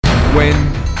When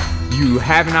you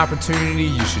have an opportunity,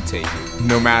 you should take it.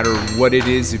 No matter what it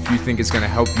is, if you think it's going to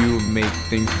help you make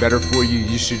things better for you,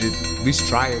 you should at least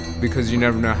try it, because you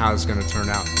never know how it's going to turn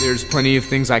out. There's plenty of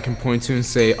things I can point to and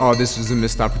say, oh, this is a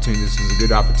missed opportunity, this is a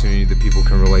good opportunity, that people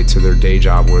can relate to their day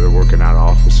job where they're working out of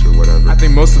office or whatever. I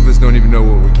think most of us don't even know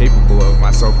what we're capable of,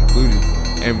 myself included,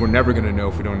 and we're never going to know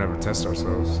if we don't ever test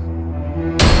ourselves.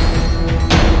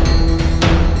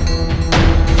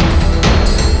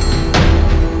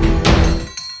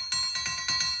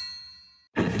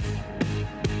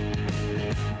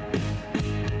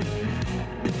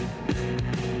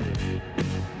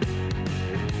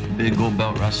 Big Gold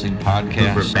Belt Wrestling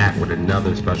Podcast. We're back with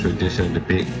another special edition of the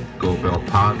Big Gold Belt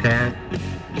Podcast.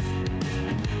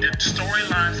 The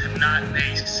storylines have not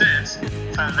made sense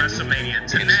from WrestleMania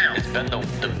to now. It's been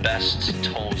the best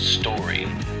told story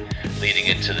leading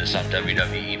into this on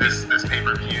WWE. This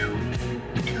pay-per-view,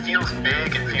 it feels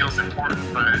big, it feels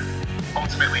important, but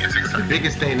ultimately it's exciting. The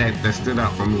biggest thing that stood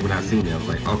out for me when I seen it, I was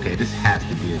like, okay, this has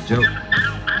to be a joke.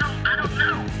 I don't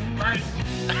know. Like,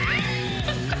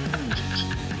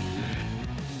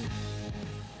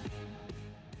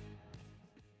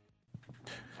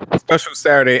 Special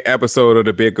Saturday episode of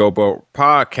the Big Gold Belt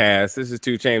Podcast. This is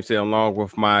 2 Chainz here along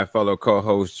with my fellow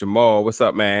co-host Jamal. What's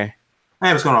up, man?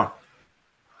 Hey, what's going on?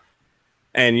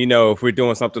 And you know, if we're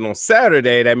doing something on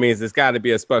Saturday, that means it's got to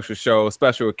be a special show, a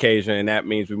special occasion, and that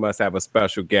means we must have a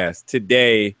special guest.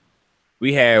 Today,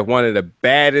 we have one of the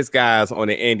baddest guys on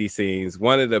the indie scenes,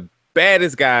 one of the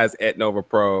baddest guys at Nova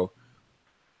Pro,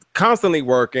 constantly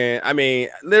working. I mean,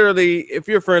 literally, if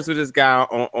you're friends with this guy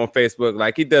on Facebook,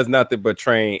 like, he does nothing but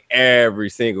train every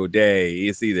single day.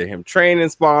 It's either him training,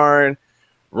 sparring,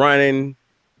 running.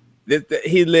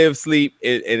 He lives, sleep,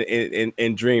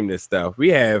 and dream this stuff.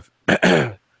 We have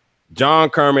John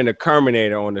Kerman, the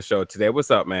Kerminator, on the show today. What's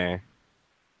up, man?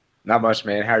 Not much,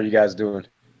 man. How are you guys doing?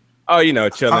 Oh, you know,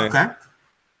 chilling. Okay.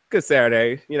 Good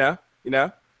Saturday, you know.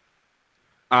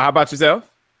 How about yourself?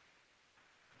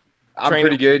 I'm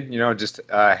pretty good. You know, just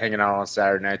hanging out on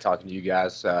Saturday night, talking to you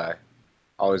guys.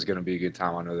 Always going to be a good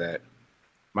time. I know that.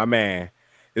 My man,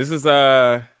 this is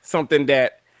something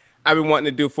that I've been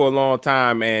wanting to do for a long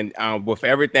time, and with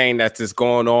everything that's just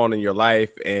going on in your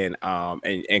life and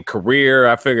career,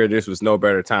 I figured this was no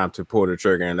better time to pull the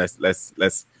trigger and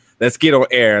let's get on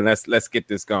air and let's get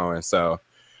this going. So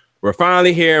we're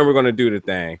finally here and we're gonna do the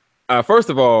thing. First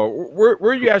of all, where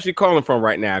are you actually calling from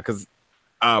right now? Because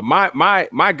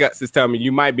my guts is telling me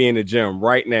you might be in the gym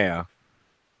right now.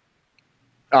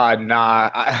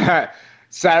 Nah.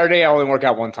 Saturday, I only work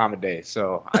out one time a day,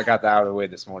 so I got that out of the way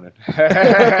this morning.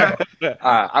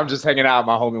 I'm just hanging out with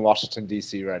my home in Washington,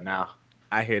 D.C. right now.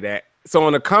 I hear that. So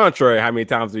on the contrary, how many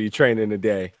times are you training a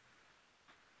day?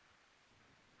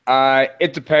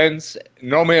 It depends.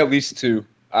 Normally at least 2.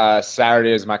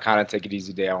 Saturday is my kind of take it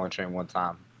easy day. I only train one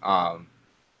time.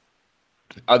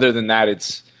 Other than that,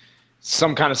 it's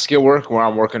some kind of skill work where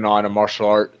I'm working on a martial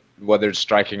art, whether it's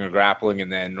striking or grappling, and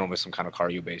then normally some kind of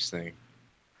cardio-based thing.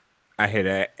 I hear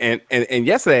that. And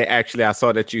yesterday, actually, I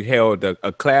saw that you held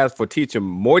a class for teaching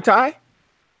Muay Thai.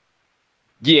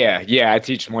 Yeah, I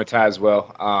teach Muay Thai as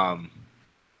well.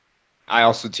 I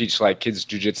also teach like kids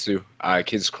jiu-jitsu,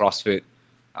 kids CrossFit.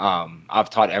 I've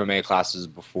taught MMA classes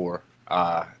before.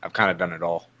 I've kind of done it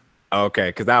all. Okay,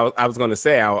 because I was going to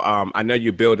say, I know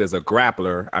you build as a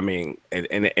grappler. I mean, and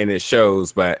it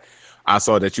shows, but I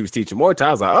saw that you was teaching Muay Thai.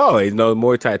 I was like, oh, you know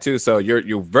Muay Thai too. So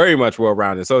you're very much well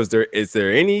rounded. So is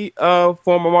there any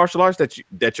form of martial arts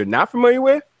that you're not familiar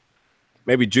with?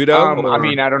 Maybe judo? I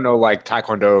mean, I don't know, like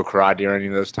taekwondo, karate, or any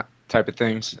of those type of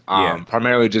things.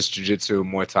 Primarily just jiu-jitsu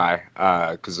and Muay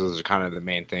Thai, because those are kind of the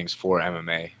main things for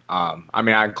MMA. I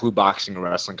mean, I include boxing and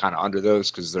wrestling kind of under those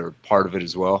because they're part of it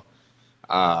as well.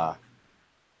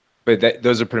 But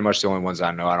those are pretty much the only ones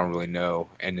I know. I don't really know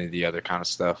any of the other kind of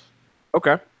stuff.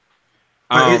 Okay.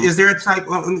 Is there a type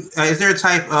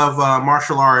of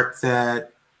martial art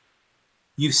that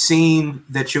you've seen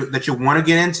that you want to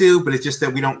get into, but it's just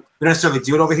that we don't necessarily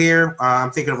do it over here?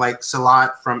 I'm thinking of like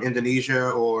Silat from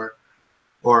Indonesia, or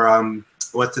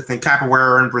what's the thing,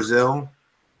 capoeira in Brazil.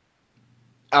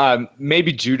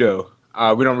 Maybe judo.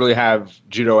 We don't really have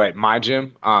judo at my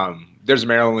gym. There's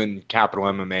Maryland Capital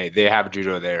MMA. They have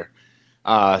judo there.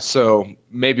 So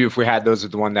maybe if we had those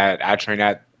at the one that I train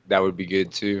at, that would be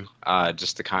good too,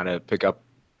 just to kind of pick up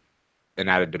an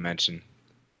added dimension.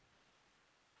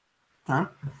 Huh?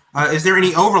 Is there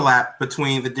any overlap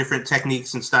between the different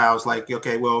techniques and styles? Like,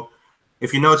 okay, well,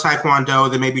 if you know Taekwondo,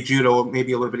 then maybe judo may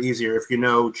be a little bit easier. If you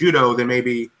know judo, then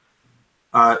maybe,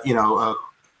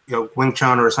 Wing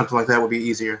Chun or something like that would be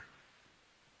easier.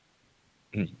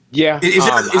 Yeah.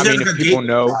 I mean, if people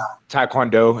know Wow.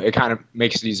 Taekwondo, it kind of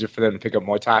makes it easier for them to pick up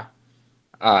Muay Thai.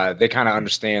 They kind of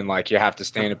understand like you have to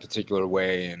stay in a particular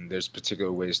way and there's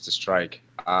particular ways to strike,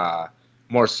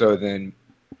 more so than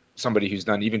somebody who's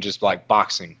done even just like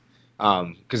boxing.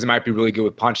 Because they might be really good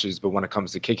with punches, but when it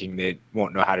comes to kicking, they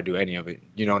won't know how to do any of it.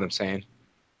 You know what I'm saying?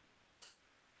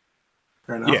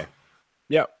 Fair enough. Yeah.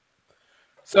 Yep.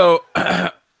 So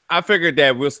I figured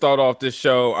that we'll start off this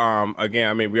show. Again,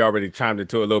 I mean, we already chimed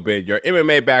into a little bit your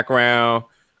MMA background,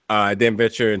 then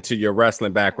venture into your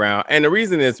wrestling background. And the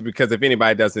reason is because if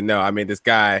anybody doesn't know, I mean, this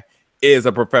guy is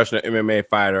a professional MMA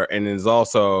fighter and is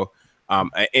also an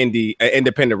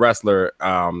independent wrestler.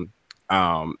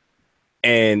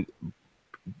 And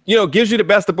gives you the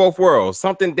best of both worlds.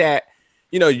 Something that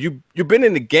you've been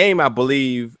in the game, I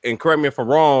believe, and correct me if I'm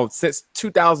wrong, since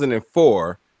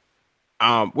 2004,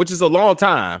 which is a long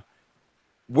time.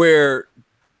 Where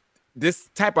this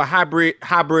type of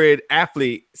hybrid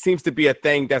athlete seems to be a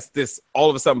thing that's this all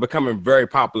of a sudden becoming very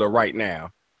popular right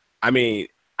now. I mean,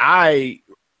 I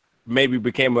maybe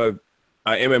became a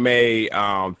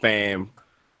MMA fan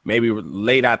maybe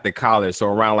late after college, so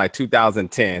around like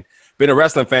 2010. Been a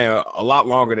wrestling fan a lot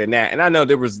longer than that. And I know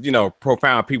there was,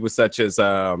 profound people such as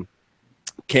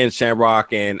Ken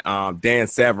Shamrock and Dan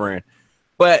Severn.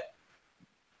 But,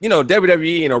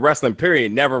 WWE and wrestling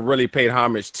period never really paid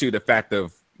homage to the fact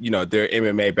of, their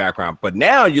MMA background. But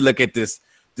now you look at this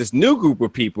new group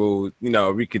of people,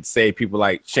 we could say people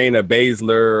like Shayna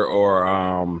Baszler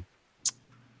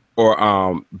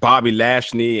or Bobby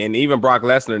Lashley and even Brock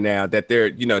Lesnar now that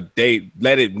they're, they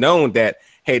let it known that,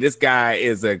 hey, this guy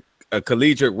is a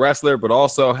collegiate wrestler, but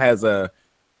also has a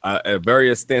very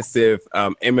extensive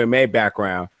MMA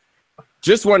background.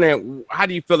 Just wondering, how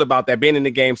do you feel about that, being in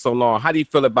the game so long? How do you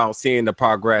feel about seeing the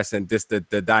progress and just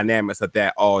the dynamics of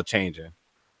that all changing?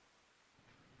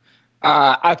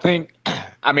 I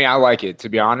like it, to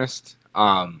be honest.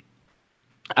 I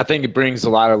think it brings a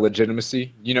lot of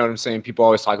legitimacy. You know what I'm saying? People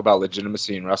always talk about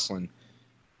legitimacy in wrestling,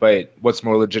 but what's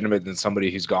more legitimate than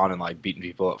somebody who's gone and like beating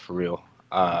people up for real?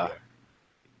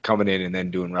 Coming in and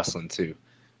then doing wrestling too.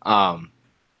 And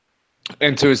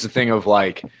two is the thing of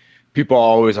like, people are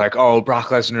always like, oh, Brock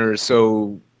Lesnar is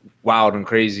so wild and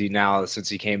crazy now since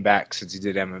he came back, since he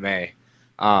did MMA.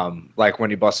 Like when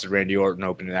he busted Randy Orton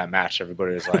opening that match,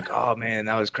 everybody was like, oh man,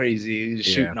 that was crazy. He was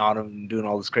shooting on him and doing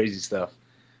all this crazy stuff.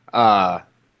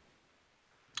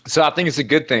 So I think it's a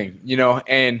good thing,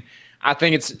 and I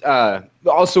think it's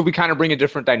also we kind of bring a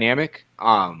different dynamic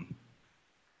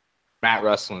at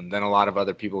wrestling than a lot of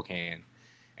other people can.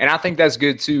 And I think that's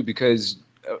good too, because,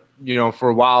 for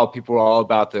a while people were all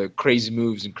about the crazy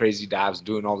moves and crazy dives,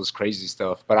 doing all this crazy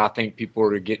stuff. But I think people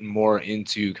are getting more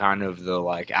into kind of the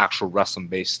like actual wrestling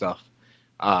based stuff,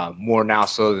 more now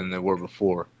so than they were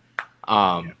before.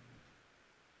 And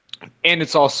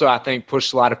it's also, I think,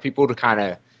 pushed a lot of people to kind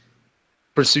of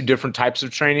pursue different types of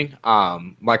training.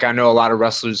 Like I know a lot of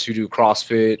wrestlers who do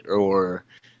CrossFit or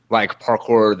like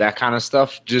parkour, that kind of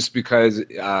stuff, just because,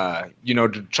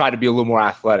 to try to be a little more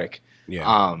athletic.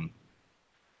 Yeah.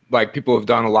 Like people have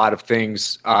done a lot of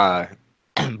things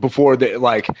before that.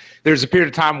 Like there's a period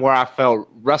of time where I felt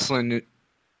wrestling,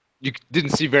 you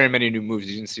didn't see very many new moves.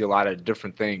 You didn't see a lot of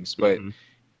different things, but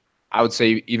I would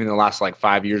say even in the last like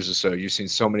 5 years or so, you've seen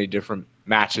so many different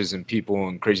matches and people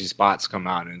and crazy spots come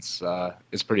out. And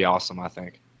it's pretty awesome, I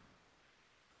think.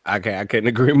 I couldn't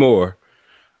agree more.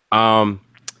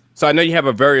 So I know you have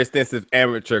a very extensive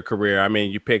amateur career. I mean,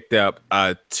 you picked up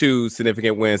 2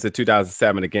 significant wins in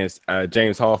 2007 against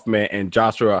James Hoffman and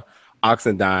Joshua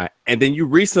Oxendine. And then you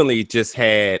recently just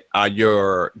had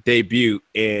your debut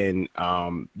in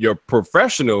your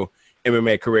professional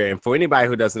MMA career. And for anybody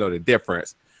who doesn't know the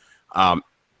difference,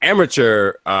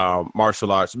 amateur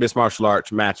mixed martial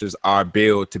arts matches are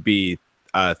billed to be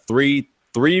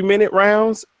 3-minute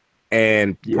rounds,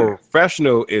 and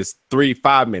professional is 3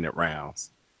 5-minute rounds.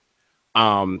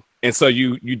 And so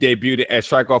you debuted at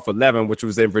Strike Off 11, which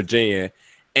was in Virginia.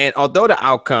 And although the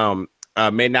outcome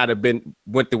may not have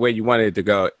went the way you wanted it to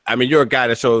go, I mean, you're a guy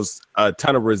that shows a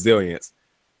ton of resilience.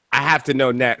 I have to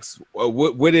know next,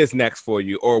 what is next for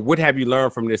you, or what have you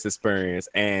learned from this experience?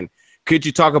 And could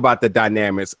you talk about the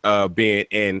dynamics of being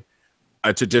in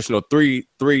a traditional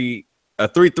 3-3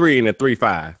 and a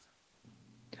 3-5?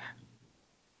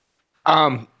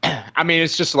 I mean,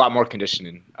 it's just a lot more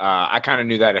conditioning. I kind of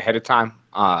knew that ahead of time.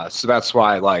 So that's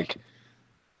why, like,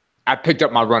 I picked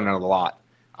up my running a lot.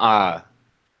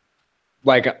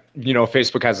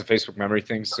 Facebook has a Facebook memory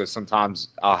thing. So sometimes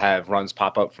I'll have runs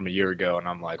pop up from a year ago and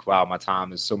I'm like, wow, my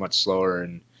time is so much slower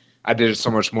and I did it so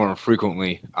much more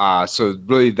infrequently. So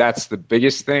really that's the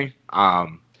biggest thing.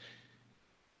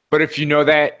 But if you know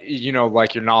that,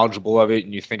 like you're knowledgeable of it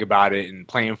and you think about it and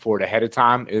plan for it ahead of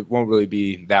time, it won't really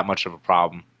be that much of a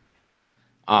problem.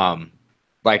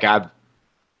 Like I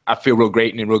feel real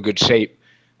great and in real good shape.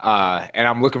 And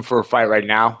I'm looking for a fight right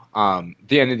now. At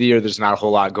the end of the year, there's not a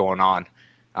whole lot going on.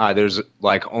 There's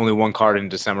like only one card in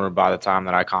December. By the time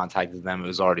that I contacted them, it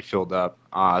was already filled up.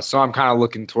 So I'm kind of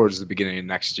looking towards the beginning of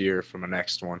next year for my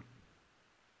next one.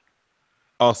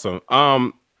 Awesome.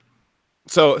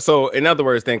 So in other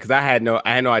words, then, because I had no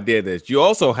idea of this. You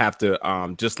also have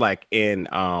to, just like in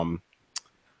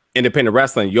independent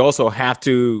wrestling, you also have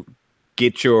to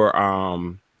get your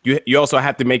you also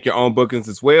have to make your own bookings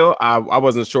as well. I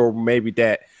wasn't sure maybe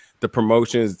that the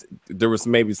promotions, there was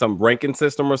maybe some ranking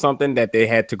system or something that they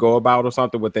had to go about or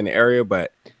something within the area,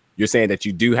 but you're saying that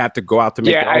you do have to go out to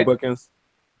make your own bookings?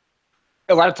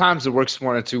 A lot of times it works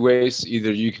one of two ways.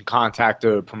 Either you can contact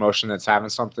a promotion that's having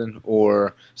something,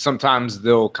 or sometimes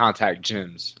they'll contact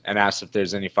gyms and ask if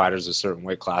there's any fighters of certain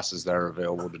weight classes that are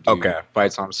available to do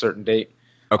fights on a certain date.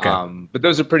 Okay. But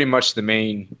those are pretty much the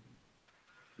main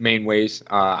ways.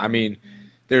 I mean,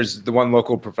 there's the one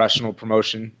local professional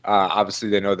promotion. Obviously,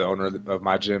 they know the owner of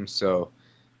my gym, so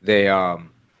they'll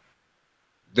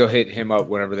hit him up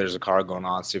whenever there's a card going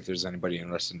on, see if there's anybody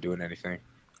interested in doing anything.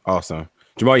 Awesome.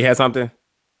 Jamal, you had something?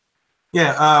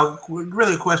 Yeah,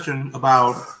 really a question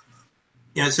about,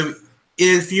 so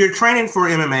if you're training for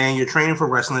MMA and you're training for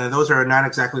wrestling, and those are not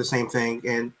exactly the same thing,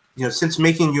 and, since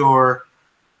making your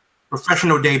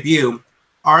professional debut,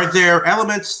 are there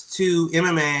elements to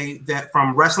MMA that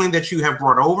from wrestling that you have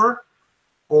brought over,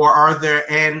 or are there,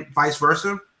 and vice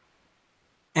versa?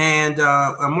 And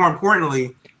more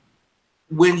importantly,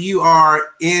 when you are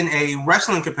in a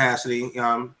wrestling capacity,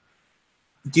 how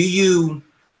do you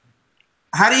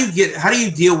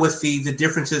deal with the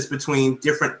differences between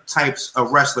different types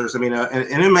of wrestlers? I mean, an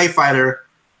MMA fighter,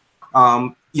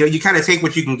 you kind of take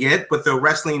what you can get, but the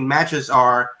wrestling matches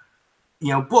are,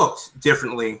 booked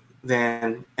differently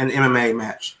than an MMA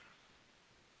match.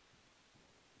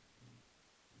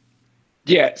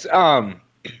 Yes.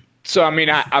 So, I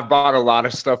mean, I've brought a lot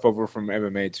of stuff over from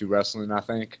MMA to wrestling, I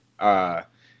think. I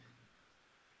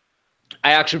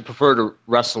actually prefer to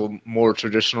wrestle more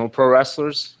traditional pro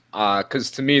wrestlers.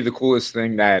 Because to me, the coolest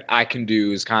thing that I can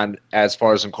do is kind of, as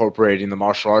far as incorporating the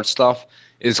martial arts stuff,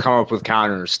 is come up with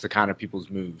counters to kind of people's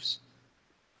moves.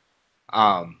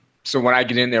 So when I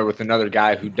get in there with another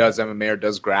guy who does MMA or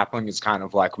does grappling, it's kind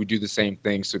of like we do the same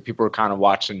thing. So people are kind of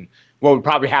watching what would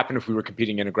probably happen if we were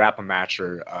competing in a grappling match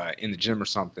or in the gym or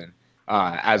something,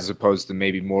 as opposed to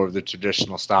maybe more of the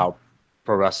traditional style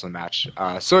pro wrestling match.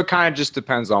 So it kind of just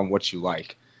depends on what you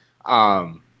like.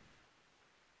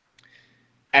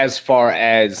 As far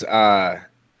as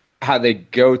how they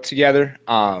go together,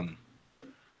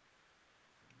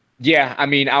 yeah, I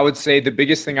mean, I would say the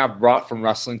biggest thing I've brought from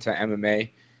wrestling to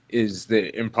MMA is the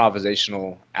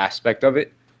improvisational aspect of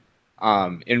it.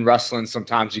 In wrestling,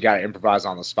 sometimes you got to improvise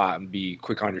on the spot and be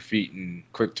quick on your feet and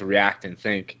quick to react and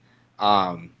think.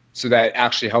 So that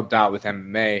actually helped out with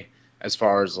MMA as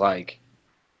far as like,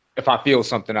 if I feel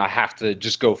something, I have to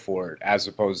just go for it, as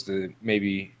opposed to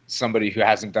maybe somebody who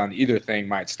hasn't done either thing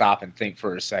might stop and think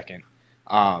for a second.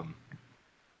 And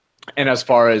as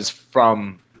far as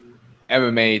from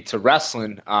MMA to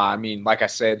wrestling, I mean, like I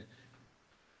said,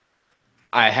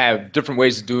 I have different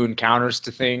ways of doing counters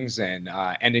to things and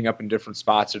ending up in different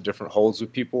spots or different holds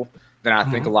with people than I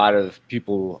think a lot of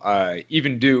people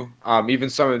even do, even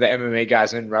some of the MMA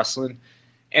guys in wrestling.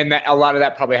 And that, a lot of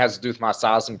that probably has to do with my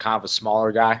size. I'm kind of a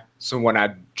smaller guy. So when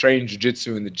I train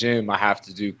jiu-jitsu in the gym, I have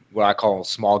to do what I call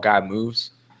small guy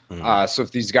moves. So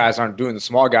if these guys aren't doing the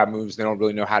small guy moves, they don't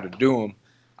really know how to do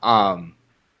them.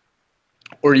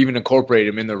 Or even incorporate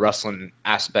them in the wrestling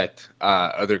aspect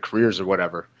of their careers or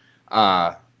whatever.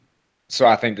 So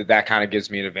I think that kind of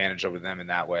gives me an advantage over them in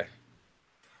that way.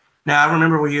 Now, I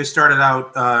remember when you started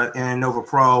out in Nova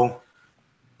Pro,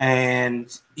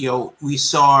 and, we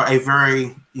saw a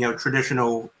very,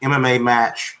 traditional MMA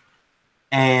match.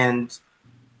 And,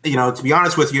 to be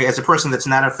honest with you, as a person that's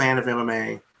not a fan of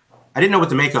MMA, I didn't know what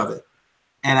to make of it.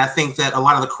 And I think that a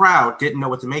lot of the crowd didn't know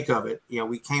what to make of it.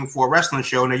 We came for a wrestling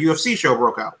show and a UFC show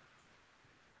broke out.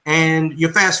 And you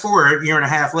fast forward a year and a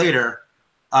half later,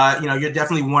 you're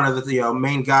definitely one of the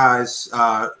main guys,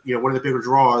 one of the bigger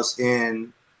draws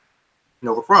in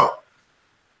Nova Pro.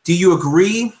 Do you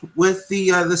agree with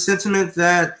the sentiment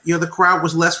that the crowd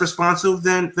was less responsive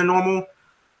than normal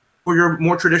for your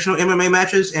more traditional MMA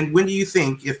matches? And when do you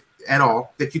think, if at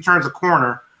all, that you turned the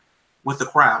corner with the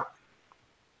crowd?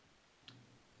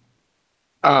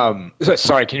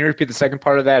 Sorry, can you repeat the second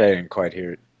part of that? I didn't quite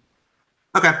hear it.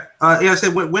 Okay. Yeah, I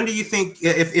said, when do you think,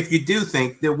 if you do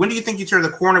think, when do you think you turn the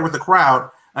corner with the crowd?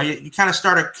 You kind of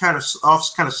started kind of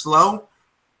off kind of slow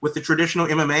with the traditional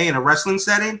MMA in a wrestling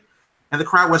setting, and the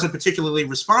crowd wasn't particularly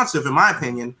responsive, in my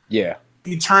opinion. Yeah.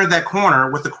 You turned that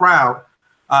corner with the crowd,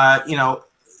 you know,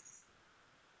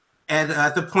 and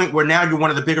at the point where now you're one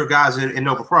of the bigger guys in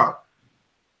Nova Pro.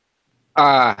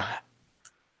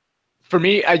 For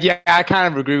me, yeah, I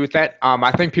kind of agree with that.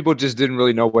 I think people just didn't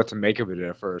really know what to make of it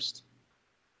at first.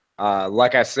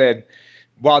 Like I said,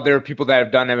 while there are people that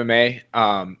have done MMA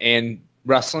and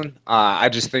wrestling, I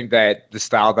just think that the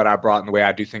style that I brought and the way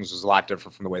I do things was a lot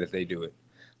different from the way that they do it.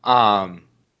 I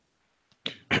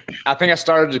think I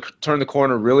started to turn the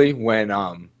corner really when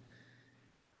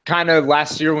kind of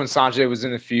last year when Sanjay was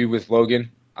in a feud with Logan.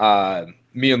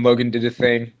 Me and Logan did a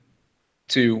thing.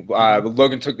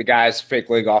 Logan took the guy's fake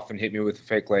leg off and hit me with a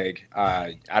fake leg.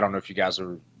 I don't know if you guys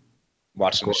were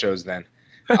watching the shows then.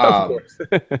 Of course.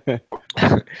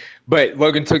 But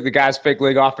Logan took the guy's fake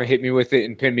leg off and hit me with it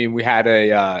and pinned me. And we had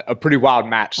a pretty wild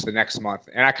match the next month.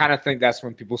 And I kind of think that's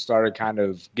when people started kind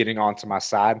of getting onto my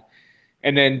side.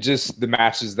 And then just the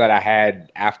matches that I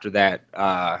had after that,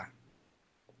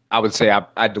 I would say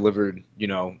I delivered, you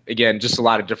know, again, just a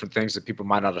lot of different things that people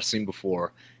might not have seen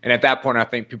before. And at that point, I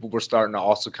think people were starting to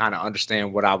also kind of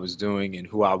understand what I was doing and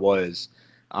who I was.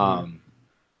 And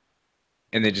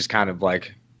then just kind of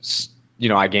like, you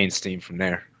know, I gained steam from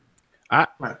there. I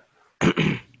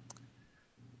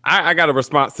got a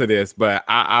response to this, but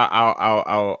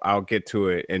I'll get to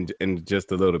it in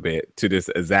just a little bit to this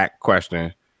exact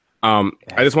question. I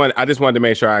just wanted to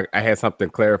make sure I had something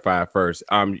clarified first.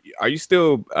 Are you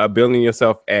still building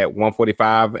yourself at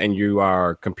 145 and you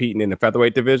are competing in the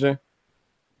featherweight division?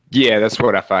 Yeah, that's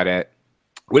what I fight at.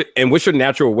 And what's your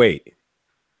natural weight?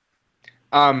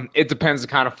 It depends. It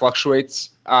kind of fluctuates.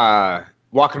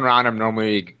 Walking around, I'm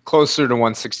normally closer to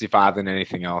 165 than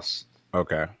anything else.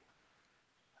 Okay.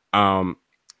 And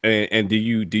do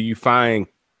you find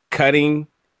cutting,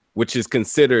 which is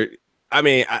considered? I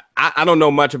mean, I don't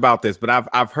know much about this, but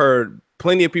I've heard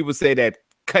plenty of people say that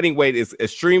cutting weight is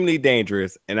extremely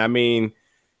dangerous. And I mean,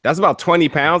 that's about 20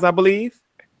 pounds, I believe.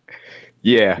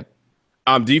 Yeah.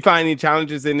 Do you find any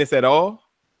challenges in this at all?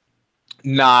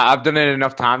 Nah, I've done it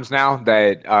enough times now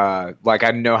that like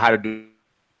I know how to do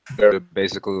it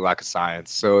basically like a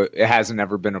science. So it hasn't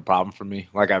ever been a problem for me.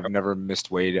 Like I've never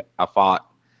missed weight. I fought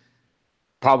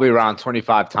probably around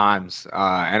 25 times.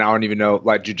 And I don't even know,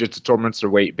 like jiu-jitsu tournaments are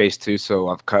weight-based too, so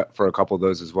I've cut for a couple of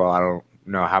those as well. I don't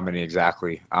know how many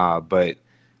exactly, but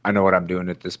I know what I'm doing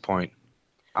at this point.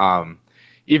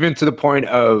 Even to the point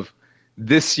of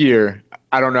this year,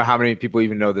 I don't know how many people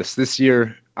even know this. This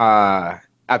year at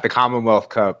the Commonwealth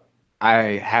Cup,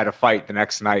 I had a fight the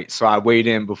next night. So I weighed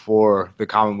in before the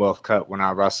Commonwealth Cup when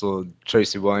I wrestled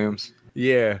Tracy Williams.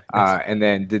 Yeah. And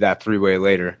then did that 3-way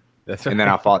later. That's right. And then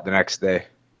I fought the next day.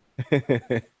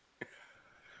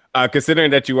 Considering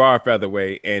that you are a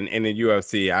featherweight and in the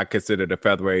UFC, I consider the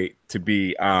featherweight to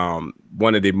be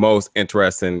one of the most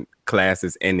interesting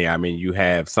classes in there. I mean, you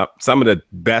have some of the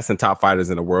best and top fighters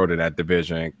in the world in that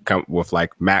division, come with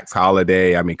like Max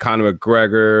Holloway. I mean, Conor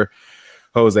McGregor,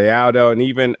 Jose Aldo, and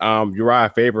even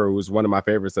Uriah Faber, who's one of my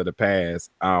favorites of the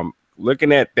past.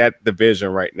 Looking at that division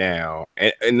right now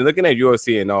and looking at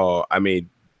UFC and all, I mean,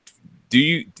 do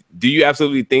you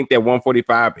absolutely think that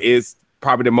 145 is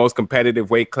probably the most competitive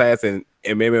weight class in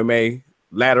MMA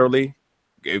laterally,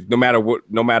 no matter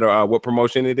what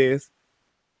promotion it is?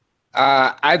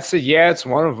 I'd say yeah, it's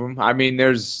one of them. I mean,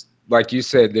 there's, like you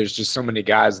said, there's just so many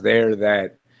guys there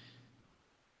that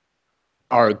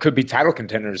could be title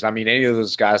contenders. I mean, any of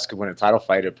those guys could win a title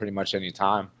fight at pretty much any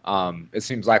time. It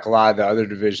seems like a lot of the other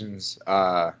divisions.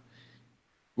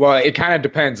 Well, it kind of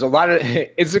depends.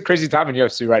 It's a crazy time in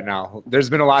UFC right now. There's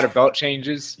been a lot of belt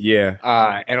changes. Yeah.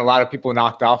 And a lot of people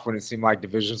knocked off when it seemed like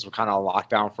divisions were kind of locked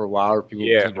down for a while, or people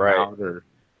came out.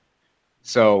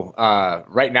 So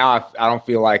right now, I don't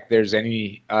feel like there's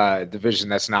any division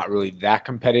that's not really that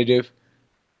competitive.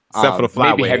 Except for the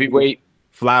flyweight. Maybe heavyweight.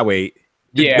 Flyweight.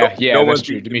 Yeah, that's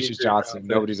true. Demetrius Johnson.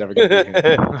 Nobody's ever going to beat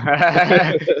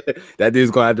him. That dude's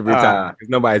going to have to retire because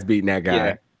nobody's beating that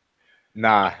guy.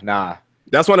 Yeah. Nah.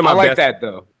 That's one of my I like best. that,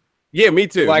 though. Yeah, me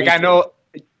too. Like, I know,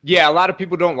 a lot of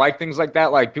people don't like things like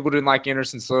that. Like, people didn't like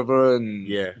Anderson Silva and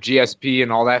GSP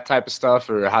and all that type of stuff,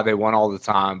 or how they won all the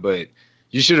time. But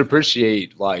you should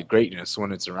appreciate, like, greatness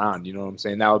when it's around. You know what I'm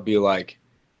saying? That would be like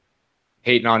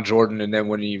hating on Jordan, and then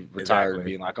when he retired,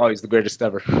 being like, oh, he's the greatest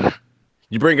ever.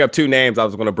 You bring up two names I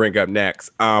was going to bring up next.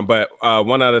 But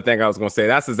one other thing I was going to say,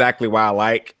 that's exactly why I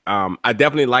like. I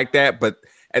definitely like that, but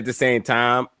at the same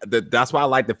time, that's why I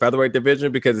like the featherweight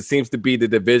division, because it seems to be the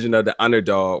division of the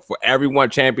underdog. For every one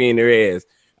champion there is,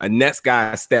 a next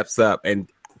guy steps up and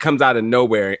comes out of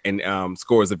nowhere and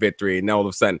scores a victory, and all of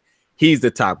a sudden he's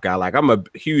the top guy. Like, I'm a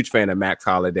huge fan of Max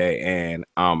Holloway, and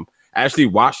I actually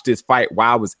watched this fight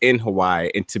while I was in Hawaii,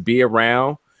 and to be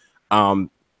around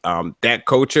that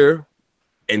culture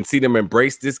and see them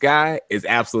embrace this guy is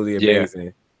absolutely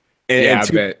amazing. I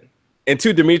bet. And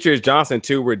to Demetrius Johnson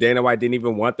too, where Dana White didn't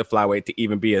even want the flyweight to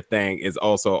even be a thing, is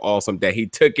also awesome that he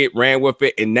took it, ran with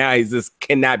it, and now he's just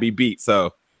cannot be beat.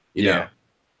 So, you know,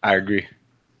 I agree.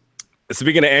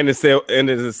 Speaking of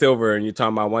Anderson Silva, and you're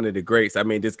talking about one of the greats, I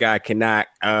mean, this guy cannot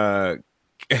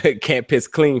can't piss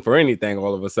clean for anything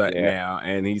all of a sudden now,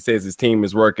 and he says his team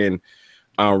is working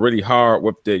really hard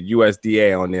with the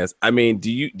USDA on this. I mean,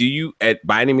 do you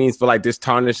by any means feel like this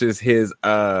tarnishes his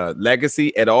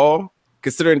legacy at all,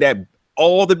 considering that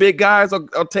all the big guys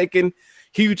are taking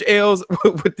huge L's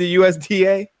with the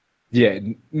USDA? Yeah,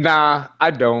 nah,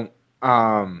 I don't.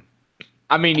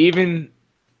 I mean, even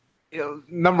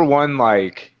number one,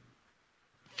 like,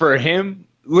 for him,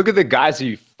 look at the guys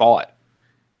he fought,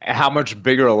 and how much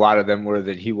bigger a lot of them were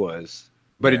than he was.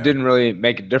 But it didn't really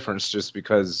make a difference, just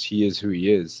because he is who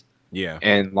he is. Yeah.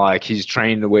 And like, he's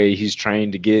trained the way he's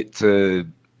trained to get to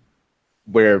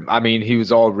where, I mean, he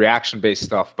was all reaction-based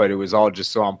stuff, but it was all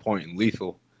just so on point and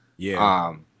lethal.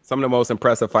 Yeah. Some of the most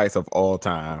impressive fights of all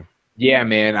time. Yeah,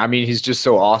 man. I mean, he's just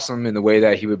so awesome in the way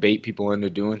that he would bait people into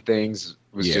doing things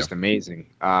was just amazing.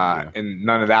 And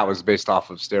none of that was based off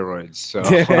of steroids. So,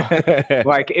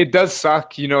 like, it does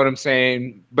suck, you know what I'm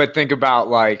saying? But think about,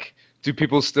 like, do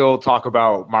people still talk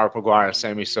about Mark McGuire,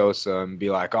 Sammy Sosa, and be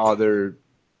like, oh, they're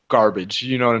garbage?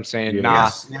 You know what I'm saying? Yeah.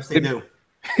 Nah. Yes, they do.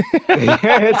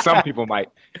 Some people might.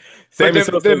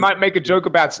 They might make a joke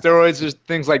about steroids or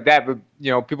things like that, but,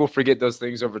 you know, people forget those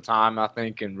things over time, I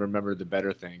think, and remember the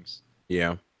better things.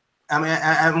 Yeah. I mean,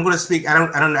 I'm going to speak.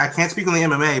 I can't speak on the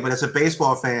MMA, but as a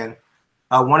baseball fan,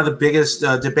 one of the biggest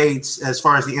debates as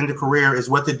far as the end of career is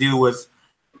what to do with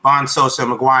Bond, Sosa,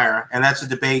 and McGuire, and that's a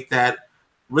debate that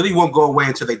really won't go away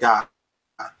until they die.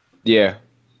 Yeah,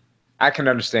 I can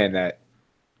understand that.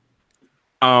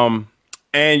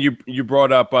 And you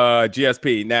brought up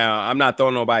GSP. Now, I'm not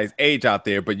throwing nobody's age out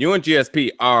there, but you and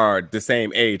GSP are the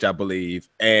same age, I believe.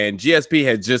 And GSP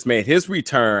has just made his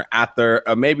return after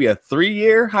maybe a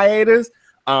 3-year hiatus.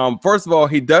 First of all,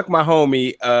 he ducked my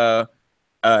homie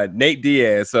Nate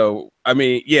Diaz. So, I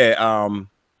mean,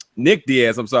 Nick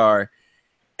Diaz, I'm sorry.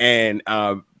 And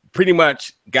pretty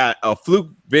much got a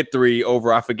fluke victory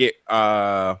over, I forget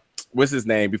what's his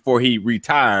name, before he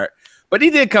retired. But he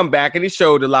did come back, and he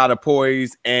showed a lot of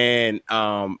poise, and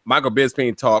Michael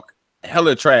Bisping talked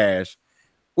hella trash,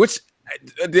 which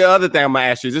the other thing I'm going to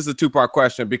ask you, this is a 2-part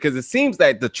question, because it seems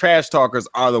like the trash talkers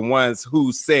are the ones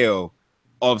who sell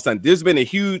all of a sudden. There's been a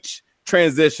huge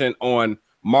transition on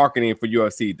marketing for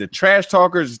UFC. The trash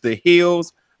talkers, the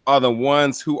heels, are the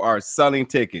ones who are selling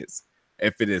tickets.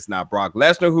 If it is not Brock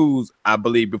Lesnar, who's, I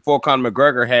believe, before Conor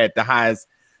McGregor had the highest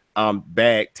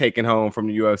bag taken home from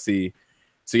the UFC.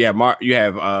 So you have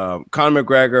Conor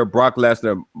McGregor, Brock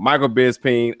Lesnar, Michael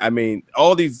Bisping. I mean,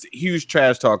 all these huge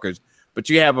trash talkers. But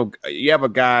you have a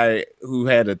guy who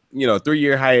had a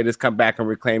 3-year hiatus come back and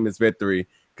reclaim his victory.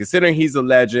 Considering he's a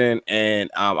legend and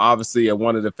obviously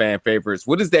one of the fan favorites,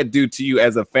 what does that do to you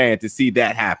as a fan to see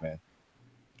that happen?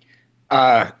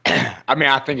 I mean,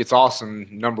 I think it's awesome.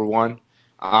 Number one.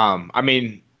 I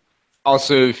mean,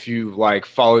 also, if you like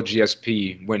follow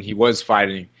GSP when he was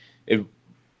fighting, it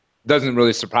doesn't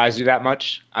really surprise you that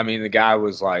much. I mean, the guy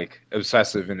was like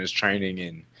obsessive in his training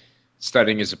and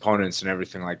studying his opponents and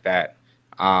everything like that.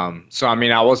 So, I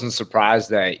mean, I wasn't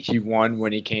surprised that he won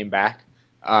when he came back.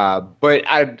 But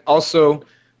I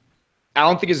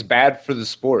don't think it's bad for the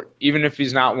sport, even if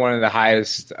he's not one of the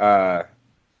highest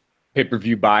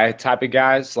pay-per-view buy type of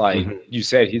guys. Like you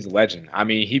said, he's a legend. I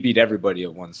mean, he beat everybody at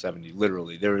 170,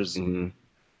 literally. There was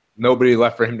nobody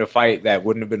left for him to fight that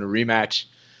wouldn't have been a rematch.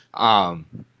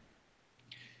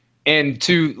 And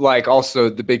two, like, also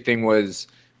the big thing was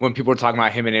when people were talking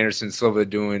about him and Anderson Silva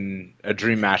doing a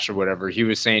dream match or whatever, he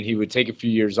was saying he would take a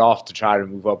few years off to try to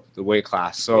move up the weight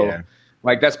class. So,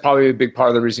 like, that's probably a big part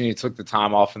of the reason he took the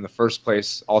time off in the first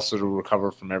place, also to recover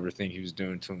from everything he was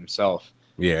doing to himself.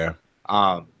 Yeah.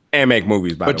 And make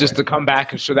movies, by the way. But just to come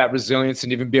back and show that resilience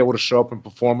and even be able to show up and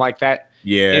perform like that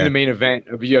in the main event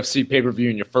of a UFC pay-per-view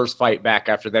in your first fight back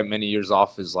after that many years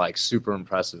off is, like, super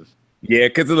impressive. Yeah,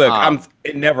 because look,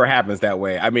 it never happens that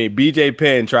way. I mean, BJ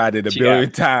Penn tried it a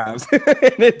billion times, and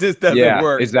it just doesn't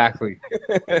work. Exactly.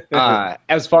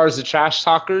 As far as the trash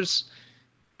talkers,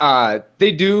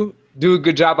 they do do a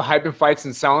good job of hyping fights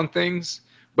and selling things.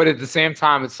 But at the same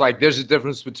time, it's like there's a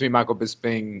difference between Michael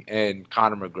Bisping and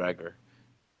Conor McGregor.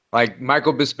 Like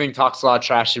Michael Bisping talks a lot of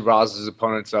trash, he riles his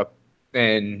opponents up,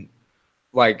 and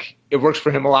like it works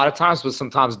for him a lot of times, but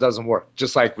sometimes it doesn't work.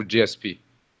 Just like with GSP.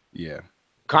 Yeah.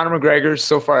 Conor McGregor,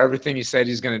 so far everything he said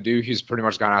he's going to do, he's pretty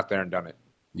much gone out there and done it.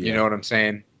 Yeah. You know what I'm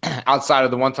saying? Outside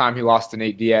of the one time he lost to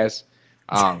Nate Diaz,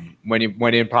 when he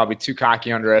went in probably too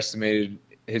cocky, underestimated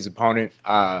his opponent.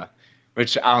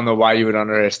 Which I don't know why you would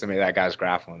underestimate that guy's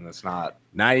grappling. That's not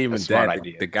even that.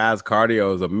 The guy's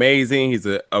cardio is amazing. He's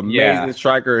an amazing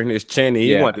striker in his chin.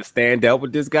 He wanted to stand up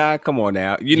with this guy. Come on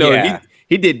now. You know,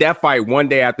 he did that fight one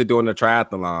day after doing the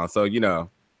triathlon. So, you know,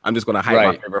 I'm just going to hype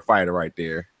my favorite fighter right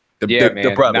there.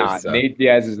 The brothers. Nate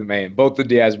Diaz is the man. Both the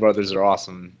Diaz brothers are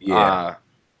awesome. Yeah.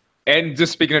 And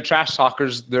just speaking of trash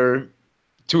talkers, they're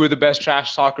two of the best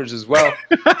trash talkers as well.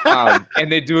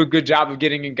 And they do a good job of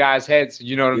getting in guys' heads.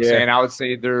 You know what I'm saying? I would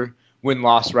say their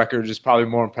win-loss record is probably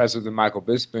more impressive than Michael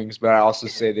Bisping's, but I also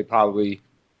say they probably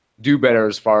do better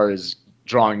as far as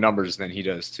drawing numbers than he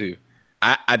does too.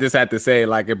 I just had to say,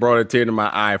 like, it brought a tear to my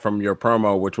eye from your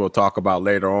promo, which we'll talk about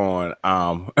later on.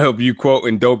 Of you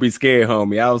quoting "Don't be scared,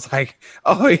 homie." I was like,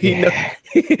 oh,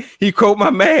 he quote my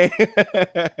man.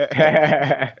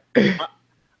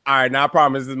 All right, now I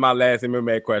promise this is my last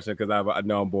MMA question because I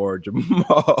know I'm bored.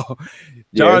 Jamal,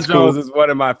 Jon Jones is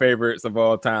one of my favorites of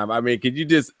all time. I mean, could you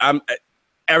just?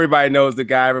 Everybody knows the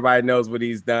guy. Everybody knows what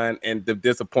he's done, and the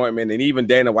disappointment, and even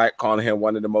Dana White calling him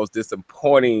one of the most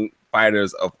disappointing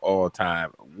fighters of all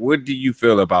time. What do you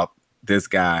feel about this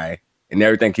guy and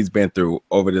everything he's been through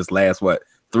over this last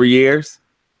 3 years?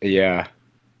 Yeah.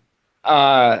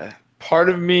 Part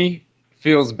of me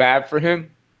feels bad for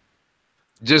him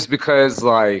just because,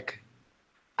 like,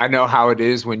 I know how it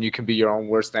is when you can be your own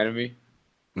worst enemy.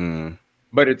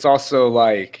 But it's also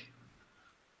like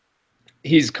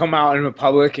he's come out in the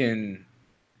public and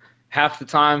half the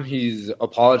time he's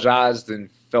apologized and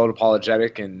felt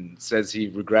apologetic and says he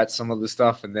regrets some of the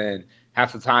stuff, and then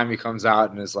half the time he comes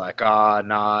out and is like,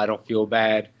 nah, I don't feel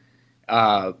bad.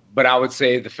 But I would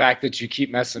say the fact that you keep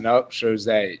messing up shows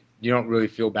that you don't really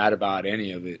feel bad about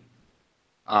any of it.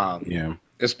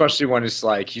 Especially when it's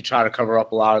like you try to cover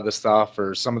up a lot of the stuff,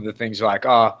 or some of the things you're like,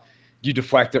 you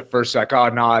deflect at first, like,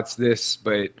 nah, it's this,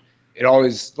 but it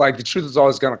always, like, the truth is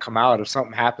always going to come out. If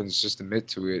something happens, just admit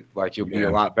to it. Like, you'll be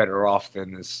a lot better off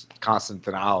than this constant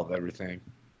denial of everything.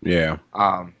 Yeah.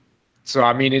 So,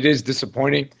 I mean, it is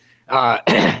disappointing,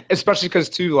 especially because,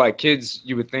 too, like, kids,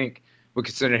 you would think, would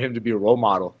consider him to be a role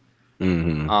model.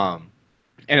 Mm-hmm.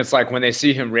 And it's like when they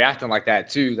see him reacting like that,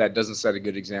 too, that doesn't set a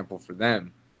good example for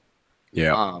them.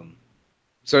 Yeah.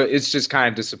 So it's just kind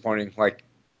of disappointing, like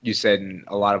you said, and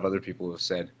a lot of other people have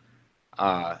said.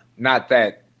 Not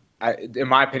that, in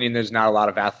my opinion, there's not a lot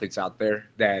of athletes out there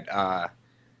that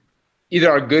either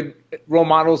are good role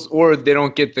models or they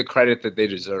don't get the credit that they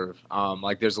deserve.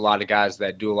 Like there's a lot of guys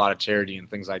that do a lot of charity and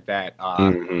things like that.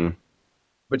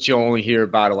 But you only hear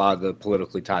about a lot of the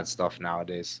politically tied stuff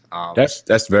nowadays.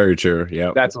 That's very true.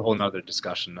 Yeah. That's a whole nother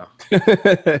discussion, though.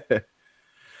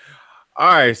 All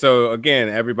right, so again,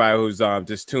 everybody who's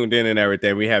just tuned in and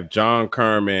everything, we have John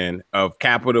Kerman of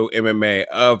Capital MMA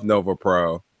of Nova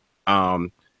Pro.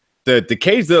 The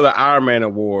Cagezilla Ironman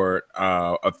Award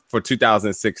for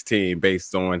 2016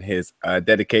 based on his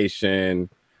dedication,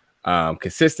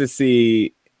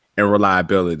 consistency, and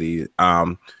reliability.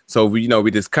 So we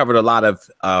just covered a lot of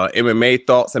MMA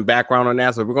thoughts and background on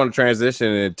that. So we're going to transition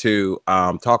into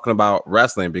talking about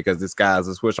wrestling, because this guy is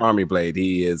a Swiss Army blade.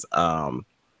 He is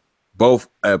both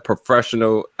a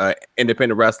professional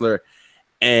independent wrestler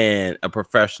and a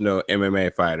professional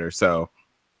MMA fighter. So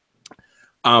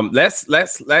let's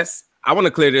I want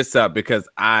to clear this up because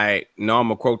I know I'm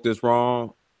gonna quote this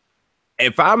wrong.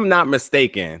 If I'm not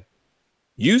mistaken,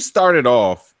 you started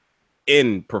off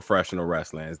in professional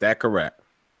wrestling. Is that correct?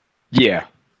 Yeah.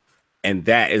 And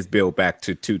that is built back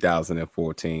to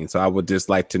 2014. So I would just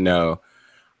like to know,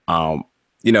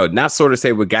 not sort of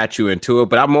say what got you into it,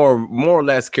 but I'm more or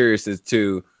less curious as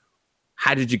to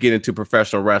how did you get into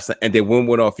professional wrestling, and then when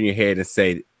went off in your head and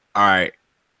say, all right,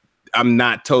 I'm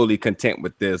not totally content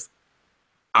with this.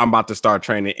 I'm about to start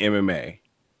training MMA.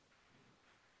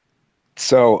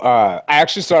 So I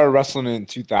actually started wrestling in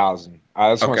 2000.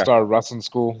 That's when I started wrestling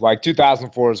school. Like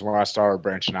 2004 is when I started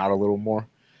branching out a little more.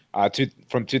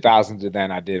 From 2000 to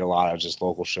then, I did a lot of just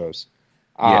local shows.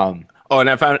 And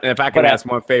if I can ask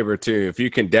one favor too, if you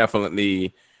can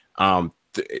definitely,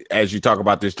 as you talk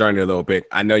about this journey a little bit,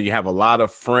 I know you have a lot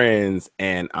of friends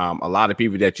and a lot of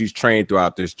people that you've trained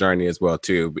throughout this journey as well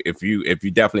too. If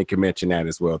you definitely can mention that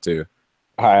as well too.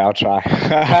 All right, I'll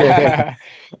try.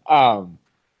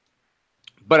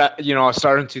 But I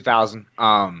started in 2000.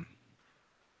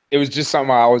 It was just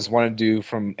something I always wanted to do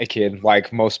from a kid,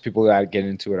 like most people that get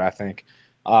into it, I think.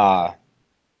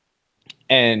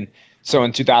 And so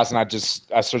in 2000,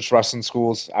 I searched wrestling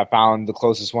schools. I found the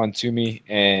closest one to me,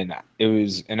 and it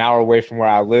was an hour away from where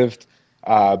I lived.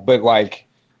 But like,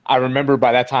 I remember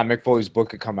by that time Mick Foley's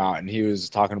book had come out, and he was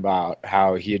talking about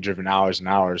how he had driven hours and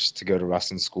hours to go to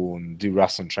wrestling school and do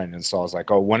wrestling training. So I was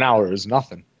like, oh, 1 hour is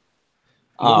nothing.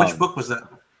 Which book was that?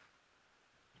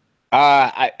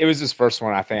 It was his first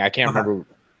one, I think. I can't remember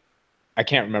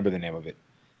the name of it.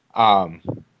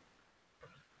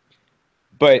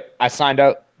 But I signed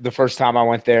up the first time I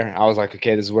went there. I was like,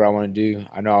 okay, this is what I want to do.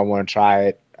 I know I want to try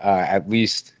it, at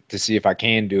least to see if I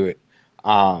can do it.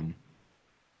 But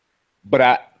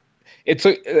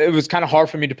it was kind of hard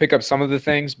for me to pick up some of the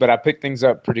things, but I picked things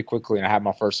up pretty quickly, and I had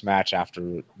my first match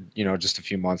after, just a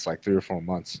few months, like 3 or 4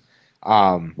 months.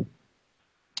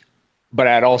 But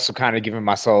I had also kind of given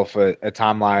myself a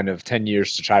timeline of 10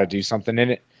 years to try to do something in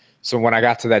it. So when I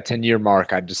got to that 10-year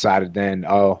mark, I decided then,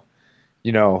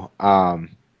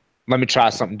 let me try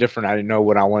something different. I didn't know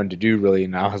what I wanted to do really.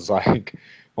 And I was like,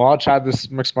 well, I'll try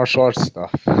this mixed martial arts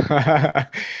stuff,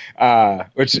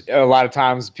 which a lot of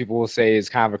times people will say is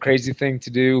kind of a crazy thing to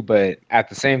do. But at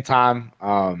the same time,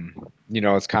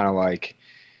 it's kind of like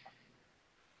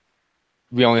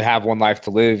we only have one life to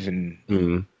live,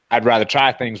 and I'd rather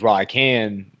try things while I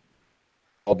can,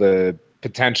 all the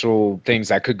potential things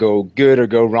that could go good or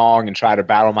go wrong, and try to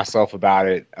battle myself about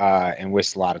it and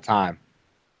waste a lot of time.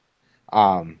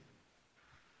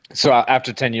 So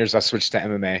after 10 years, I switched to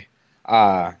MMA.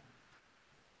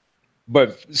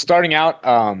 But starting out,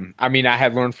 I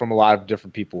had learned from a lot of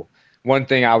different people. One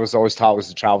thing I was always taught was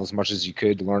to travel as much as you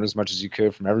could, to learn as much as you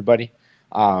could from everybody.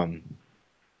 And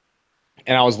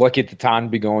I was lucky at the time to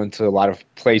be going to a lot of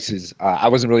places. I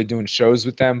wasn't really doing shows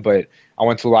with them, but I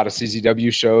went to a lot of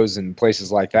CZW shows and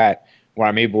places like that where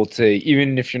I'm able to,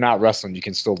 even if you're not wrestling, you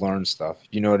can still learn stuff.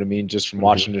 You know what I mean? Just from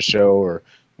watching the show or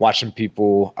watching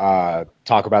people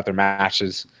talk about their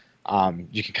matches.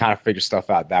 You can kind of figure stuff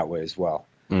out that way as well.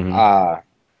 And a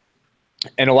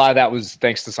lot of that was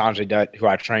thanks to Sanjay Dutt, who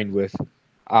I trained with.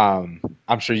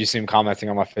 I'm sure you see him commenting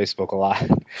on my Facebook a lot.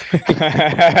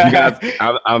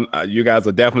 You guys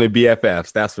are definitely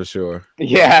BFFs, that's for sure.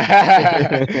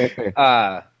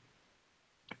 Yeah.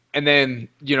 And then,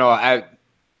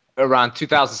 around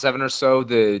 2007 or so,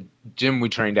 the gym we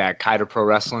trained at, Kaida Pro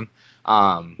Wrestling,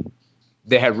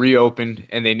 they had reopened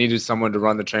and they needed someone to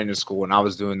run the training school, and I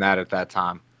was doing that at that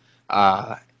time.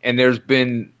 And there's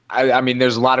been,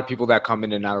 there's a lot of people that come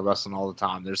in and out of wrestling all the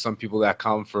time. There's some people that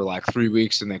come for like 3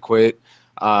 weeks and they quit.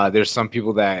 There's some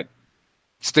people that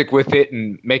stick with it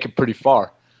and make it pretty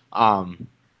far. A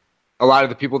lot of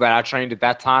the people that I trained at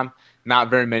that time,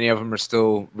 not very many of them are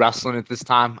still wrestling at this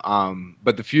time.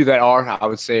 But the few that are, I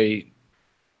would say,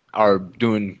 are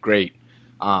doing great.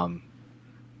 But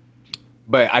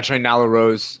I trained Nyla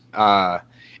Rose.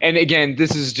 And again,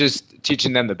 this is just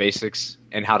teaching them the basics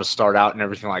and how to start out and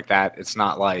everything like that. It's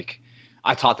not like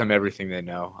I taught them everything they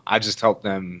know. I just helped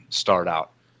them start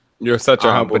out. You're such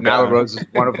a humble guy. But Nyla Rose is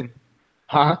one of them.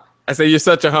 Huh? I say you're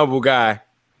such a humble guy.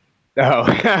 No.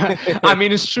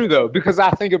 It's true, though, because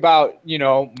I think about,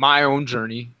 my own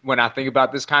journey when I think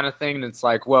about this kind of thing. And it's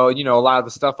like, well, a lot of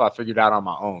the stuff I figured out on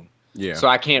my own. Yeah. So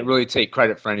I can't really take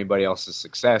credit for anybody else's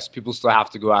success. People still have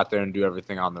to go out there and do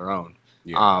everything on their own.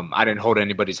 Yeah. I didn't hold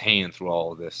anybody's hand through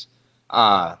all of this.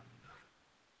 I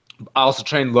also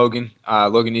trained Logan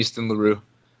Easton LaRue.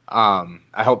 I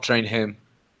helped train him.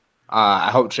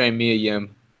 I helped train Mia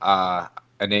Yim, a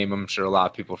name I'm sure a lot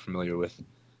of people are familiar with.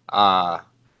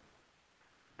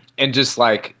 And just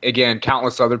like, again,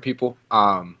 countless other people.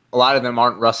 A lot of them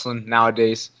aren't wrestling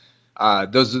nowadays.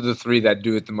 Those are the 3 that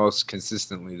do it the most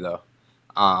consistently, though.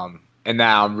 And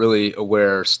now I'm really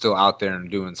aware still out there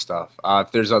and doing stuff.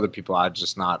 If there's other people, I'm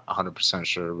just not 100%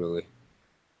 sure, really.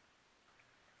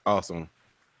 Awesome.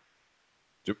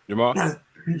 Jamal? Yeah,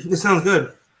 this sounds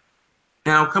good.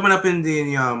 Now, coming up in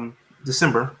the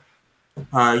December,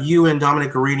 you and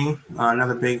Dominic Garrini,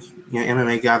 another big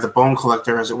MMA guy, the Bone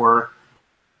Collector, as it were,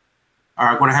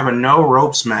 are going to have a no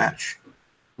ropes match.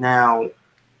 Now,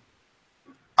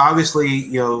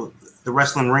 obviously, the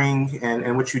wrestling ring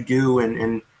and what you do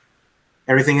and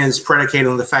everything is predicated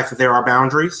on the fact that there are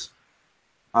boundaries,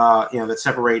 that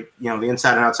separate, the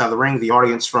inside and outside of the ring, the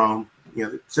audience from,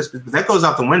 that goes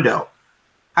out the window.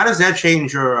 How does that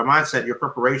change your mindset, your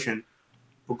preparation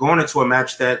for going into a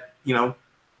match that,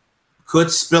 could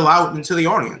spill out into the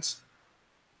audience?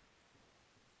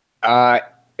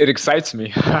 It excites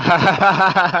me.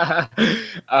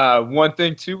 One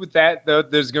thing too with that though,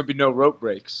 there's gonna be no rope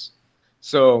breaks.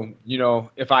 So,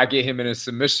 if I get him in a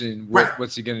submission,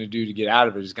 what's he gonna do to get out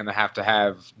of it? He's gonna have to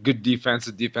have good defense.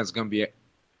 The defense is gonna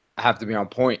have to be on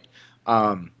point.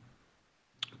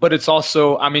 But it's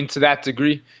also, to that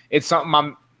degree, it's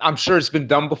something I'm sure it's been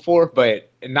done before,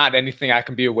 but not anything I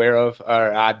can be aware of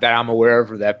or that I'm aware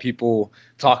of or that people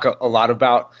talk a lot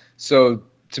about. So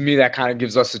to me, that kind of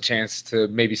gives us a chance to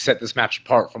maybe set this match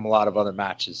apart from a lot of other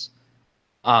matches.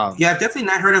 I've definitely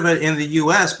not heard of it in the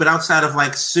U.S., but outside of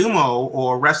like sumo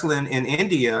or wrestling in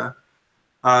India,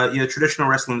 traditional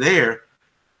wrestling there,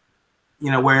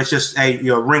 where it's just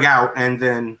ring out and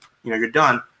then you're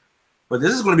done. But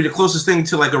this is going to be the closest thing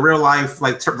to like a real life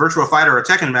like virtual fighter or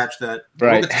Tekken match that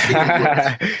right. We'll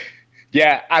get to see.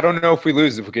 Yeah, I don't know if we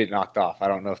lose if we get knocked off. I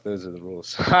don't know if those are the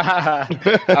rules.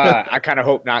 I kind of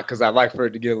hope not because I'd like for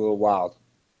it to get a little wild.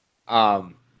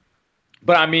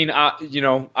 But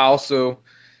I also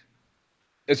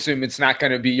assume it's not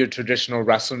going to be your traditional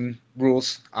wrestling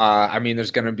rules.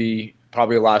 There's going to be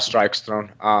probably a lot of strikes thrown.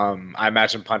 I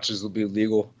imagine punches will be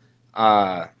illegal.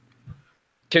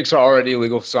 Kicks are already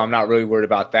illegal, so I'm not really worried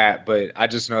about that. But I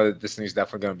just know that this thing's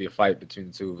definitely going to be a fight between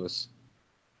the two of us.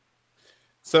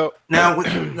 So now,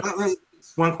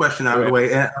 one question out of the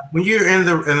way: when you're in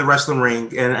the wrestling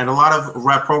ring, and a lot of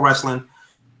pro wrestling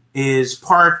is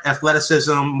part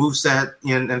athleticism, moveset,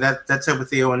 and that type of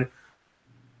deal, and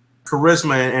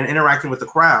charisma and interacting with the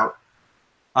crowd.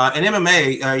 In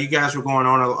MMA, you guys were going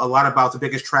on a lot about the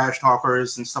biggest trash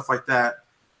talkers and stuff like that.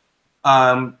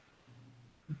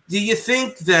 Do you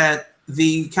think that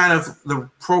the kind of the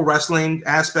pro wrestling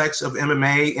aspects of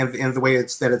MMA and the way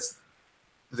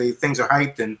the things are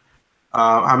hyped and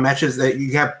matches that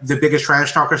you have the biggest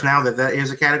trash talkers now that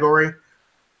is a category?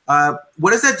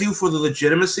 What does that do for the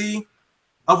legitimacy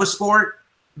of a sport?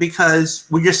 Because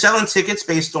when you're selling tickets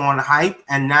based on hype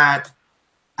and not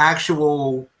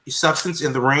actual substance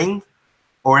in the ring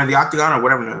or in the octagon or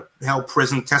whatever the hell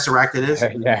prison tesseract it is,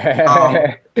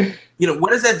 what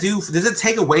does that do? Does it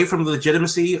take away from the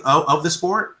legitimacy of the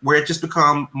sport where it just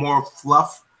become more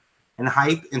fluff and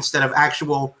hype instead of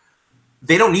actual?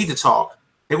 They don't need to talk.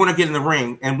 They want to get in the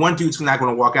ring, and one dude's not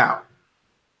going to walk out.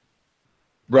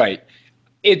 Right.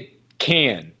 It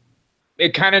can.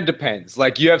 It kind of depends.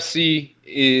 Like UFC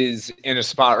is in a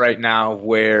spot right now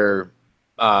where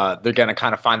they're going to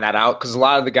kind of find that out because a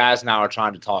lot of the guys now are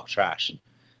trying to talk trash.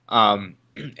 And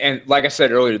like I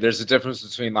said earlier, there's a difference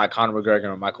between like Conor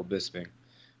McGregor and Michael Bisping.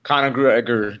 Conor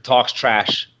McGregor talks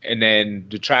trash, and then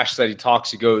the trash that he talks,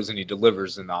 he goes and he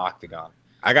delivers in the octagon.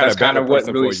 That's kind of what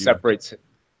really separates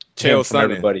him from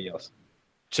everybody else.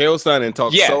 Chael Sonnen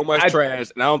talks so much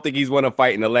trash, and I don't think he's won a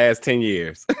fight in the last 10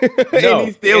 years. No,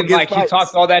 he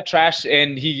talked all that trash,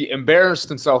 and he embarrassed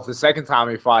himself the second time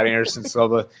he fought Anderson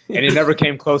Silva, and he never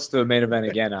came close to a main event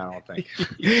again, I don't think.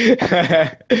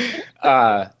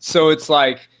 So it's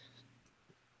like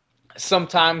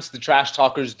sometimes the trash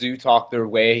talkers do talk their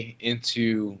way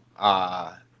into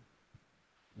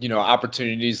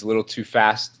opportunities a little too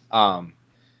fast.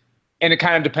 And it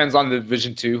kind of depends on the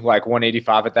division too. Like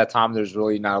 185 at that time, there's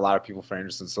really not a lot of people for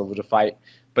Anderson Silva to fight.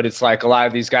 But it's like a lot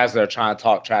of these guys that are trying to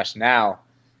talk trash now,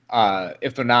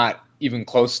 if they're not even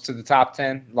close to the top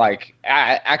 10, like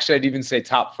I'd even say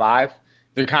top 5,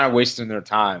 they're kind of wasting their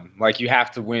time. Like you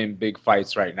have to win big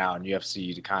fights right now in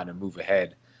UFC to kind of move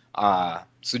ahead.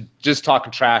 So just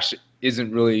talking trash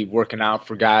isn't really working out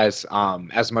for guys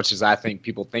as much as I think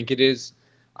people think it is.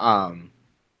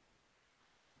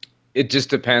 It just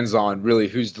depends on really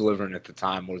who's delivering at the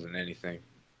time more than anything.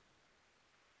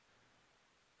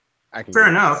 Fair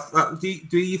enough.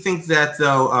 Do you think that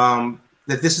though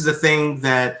that this is a thing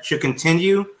that should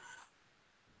continue?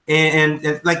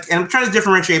 And I'm trying to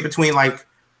differentiate between like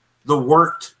the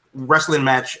worked wrestling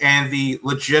match and the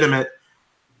legitimate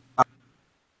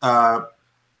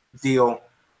deal.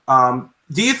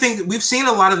 Do you think we've seen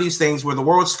a lot of these things where the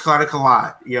worlds kind of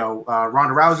collide?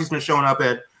 Ronda Rousey's been showing up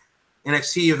at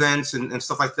NXT events and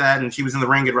stuff like that, and she was in the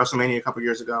ring at WrestleMania a couple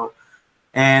years ago.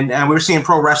 And we were seeing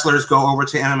pro wrestlers go over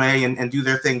to MMA and do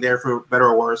their thing there for better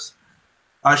or worse.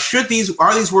 Are these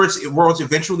worlds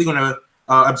eventually going to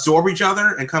absorb each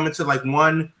other and come into like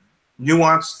one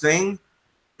nuanced thing?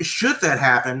 Should that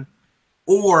happen,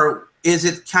 or is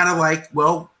it kind of like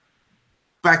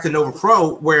back to Nova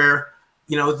Pro where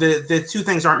the two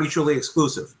things aren't mutually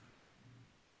exclusive?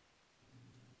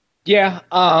 Yeah,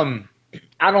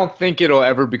 I don't think it'll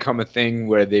ever become a thing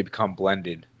where they become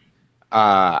blended.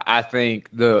 I think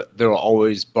they'll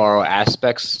always borrow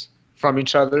aspects from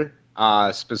each other,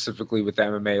 specifically with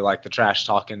MMA, like the trash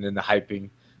talking and the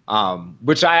hyping.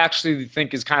 which I actually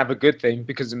think is kind of a good thing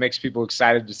because it makes people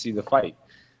excited to see the fight.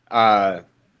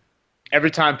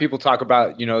 Every time people talk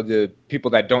about, the people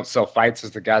that don't sell fights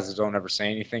as the guys that don't ever say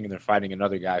anything, and they're fighting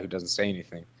another guy who doesn't say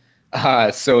anything.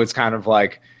 So it's kind of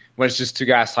like when it's just two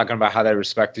guys talking about how they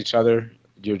respect each other,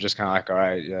 you're just kind of like, all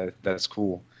right, yeah, that's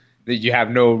cool. That you have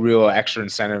no real extra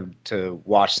incentive to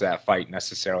watch that fight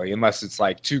necessarily, unless it's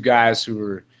like two guys who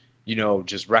are,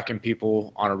 just wrecking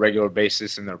people on a regular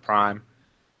basis in their prime.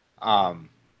 So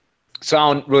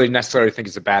I don't really necessarily think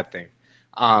it's a bad thing.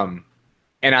 And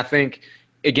I think,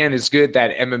 again, it's good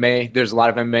that there's a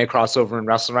lot of MMA crossover in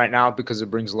wrestling right now because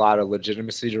it brings a lot of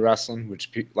legitimacy to wrestling,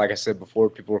 which, like I said before,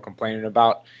 people were complaining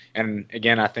about. And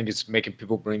again, I think it's making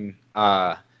people bring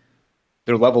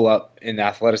their level up in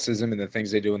athleticism and the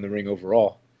things they do in the ring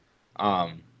overall.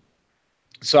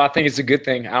 So I think it's a good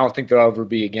thing. I don't think they'll ever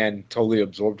be, again, totally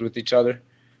absorbed with each other.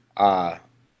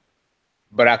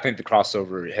 But I think the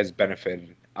crossover has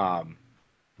benefited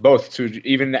both to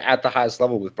even at the highest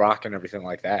level with Brock and everything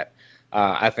like that.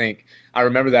 I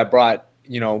remember that brought,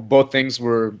 both things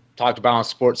were talked about on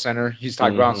SportsCenter. He's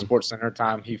talked about on SportsCenter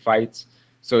time he fights.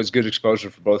 So it's good exposure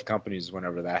for both companies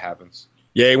whenever that happens.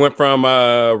 Yeah, he went from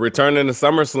returning to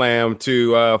SummerSlam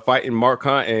to fighting Mark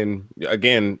Hunt, and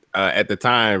again, at the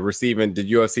time, receiving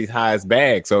the UFC's highest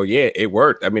bag. So, yeah, it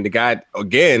worked. I mean, the guy,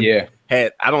 again,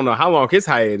 had, I don't know how long his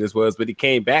hiatus was, but he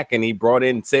came back and he brought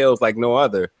in sales like no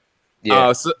other.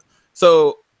 Yeah.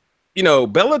 So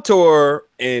Bellator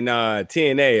and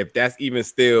TNA, if that's even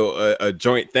still a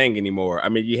joint thing anymore. I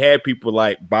mean, you had people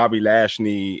like Bobby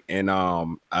Lashley and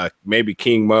maybe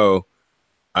King Mo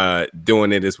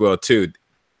doing it as well too.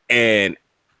 And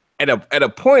at a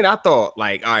point, I thought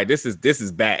like, all right, this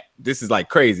is bad. This is like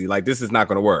crazy. Like this is not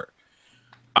going to work.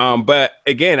 But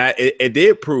again, it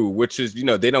did prove, which is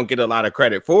they don't get a lot of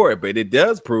credit for it, but it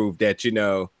does prove that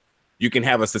you can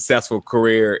have a successful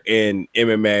career in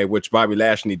MMA, which Bobby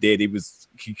Lashley did.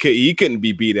 He couldn't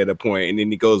be beat at a point, and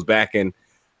then he goes back and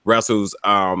wrestles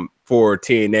for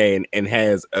TNA and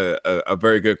has a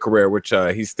very good career, which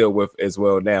he's still with as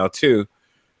well now too.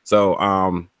 So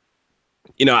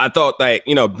I thought like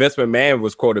Vince McMahon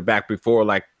was quoted back before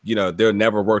like they'll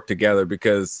never work together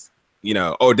because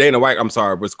Dana White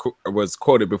was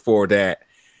quoted before that.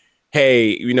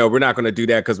 Hey, we're not going to do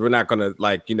that because we're not going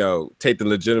to take the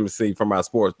legitimacy from our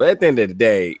sports. But at the end of the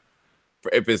day,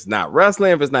 if it's not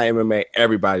wrestling, if it's not MMA,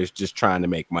 everybody's just trying to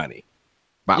make money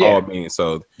by all means.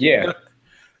 So yeah.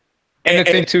 And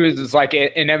the thing too is like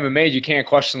in MMA, you can't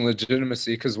question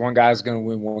legitimacy because one guy's going to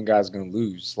win, one guy's going to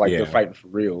lose. Like they're fighting for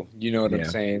real. You know what I'm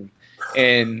saying?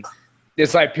 And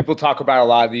it's like people talk about a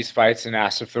lot of these fights and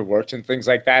ask if they're worked and things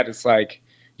like that. It's like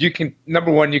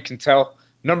number one, you can tell.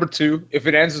 Number two, if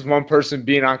it ends with one person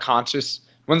being unconscious,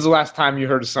 when's the last time you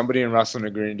heard of somebody in wrestling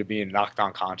agreeing to being knocked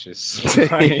unconscious?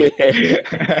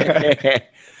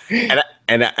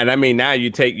 and I mean now you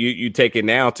take it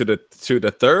now to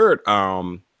the third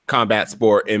combat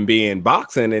sport in being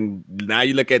boxing, and now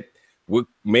you look at what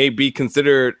may be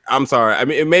considered. I'm sorry, I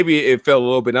mean maybe it fell a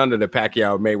little bit under the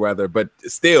Pacquiao Mayweather, but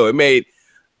still it made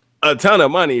a ton of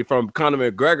money from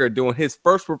Conor McGregor doing his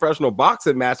first professional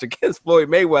boxing match against Floyd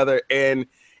Mayweather, and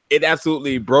it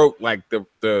absolutely broke like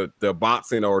the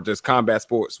boxing or just combat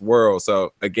sports world.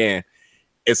 So again,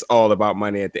 it's all about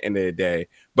money at the end of the day.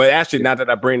 But actually, now that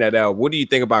I bring that out, what do you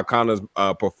think about Conor's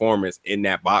performance in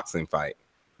that boxing fight?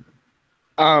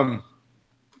 I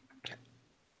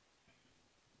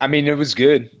mean, it was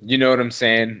good. You know what I'm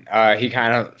saying? He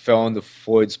kind of fell into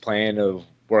Floyd's plan of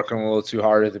working a little too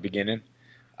hard at the beginning.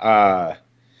 And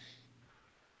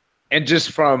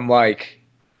just from like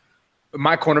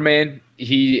my cornerman,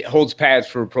 he holds pads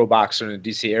for a pro boxer in the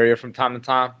DC area from time to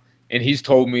time. And he's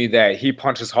told me that he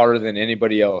punches harder than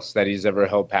anybody else that he's ever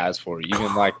held pads for,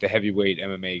 even like the heavyweight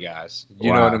MMA guys.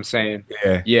 You know what I'm saying?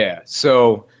 Yeah. Yeah.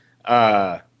 So,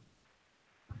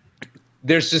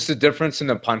 there's just a difference in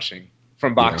the punching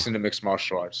from boxing to mixed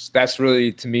martial arts. That's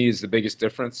really, to me, is the biggest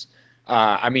difference.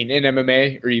 I mean, in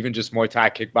MMA or even just Muay Thai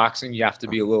kickboxing, you have to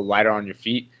be a little lighter on your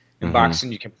feet. In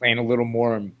boxing, you can plan a little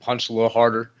more and punch a little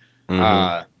harder.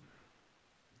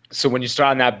 So when you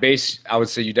start on that base, I would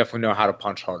say you definitely know how to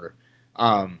punch harder.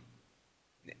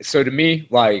 So to me,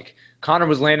 like Conor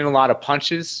was landing a lot of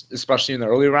punches, especially in the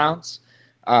early rounds.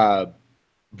 But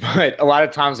a lot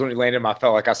of times when he landed him, I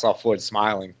felt like I saw Floyd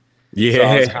smiling. Yeah. So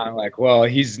I was kind of like, well,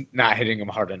 he's not hitting him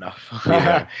hard enough.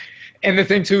 Yeah. And the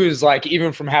thing too is like,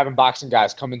 even from having boxing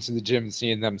guys come into the gym and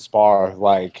seeing them spar,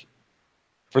 like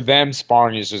for them,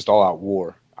 sparring is just all out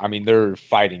war. I mean, they're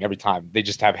fighting every time. They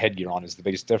just have headgear on is the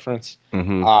biggest difference.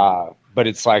 But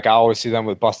it's like I always see them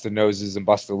with busted noses and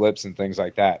busted lips and things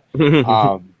like that.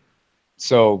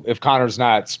 So if Conor's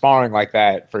not sparring like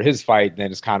that for his fight,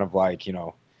 then it's kind of like, you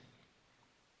know,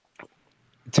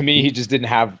 to me, he just didn't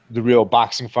have the real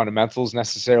boxing fundamentals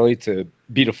necessarily to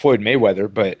beat a Floyd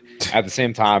Mayweather. But at the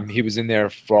same time, he was in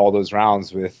there for all those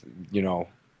rounds with, you know,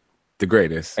 the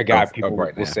greatest, a guy people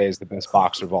will say is the best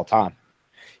boxer of all time.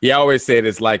 Yeah, I always say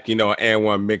it's like, you know, an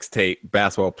one mixtape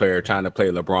basketball player trying to play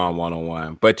LeBron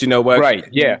one-on-one. But you know what? Right,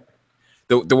 yeah.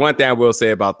 The one thing I will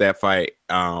say about that fight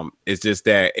is just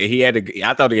that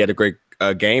I thought he had a great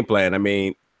game plan. I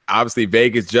mean, obviously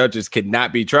Vegas judges could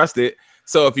not be trusted.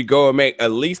 So if you go and make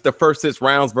at least the first 6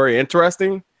 rounds very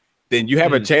interesting, then you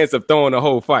have a chance of throwing the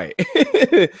whole fight.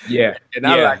 Yeah. And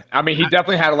I mean, he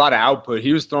definitely had a lot of output.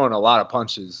 He was throwing a lot of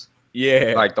punches.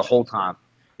 Yeah. Like the whole time.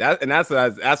 That's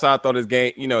why I thought his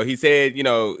game, you know, he said, you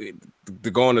know, to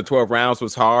go into 12 rounds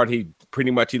was hard. He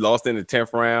lost in the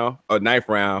 10th round or 9th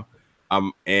round.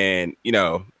 And you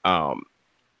know,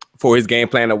 for his game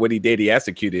plan of what he did, he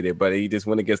executed it, but he just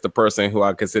went against the person who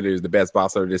I consider is the best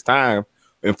boxer of this time,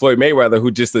 and Floyd Mayweather,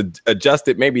 who just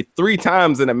adjusted maybe 3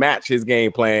 times in a match his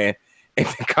game plan, and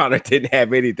Conor didn't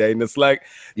have anything. It's like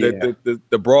the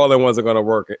brawling wasn't going to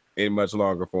work any much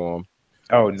longer for him.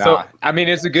 Oh no! So, I mean,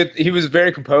 he was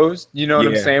very composed. You know what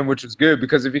I'm saying, which was good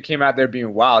because if he came out there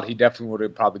being wild, he definitely would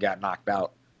have probably got knocked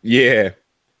out. Yeah.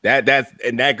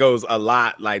 That goes a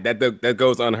lot, like that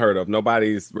goes unheard of.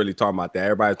 Nobody's really talking about that.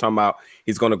 Everybody's talking about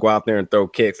he's going to go out there and throw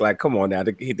kicks. Like, come on now,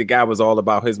 the guy was all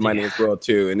about his money as well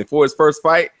too. And for his first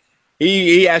fight,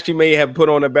 he actually may have put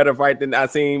on a better fight than I've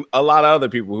seen a lot of other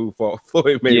people who fought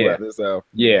Floyd Mayweather. So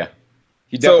he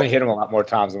definitely hit him a lot more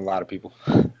times than a lot of people.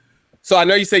 So I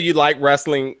know you said you like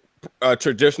wrestling,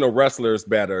 traditional wrestlers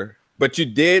better. But you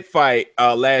did fight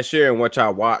last year, in which I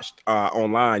watched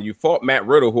online. You fought Matt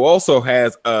Riddle, who also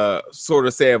has a sort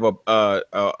of say of a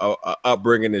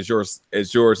upbringing as yours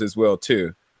as well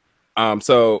too.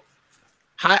 So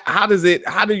how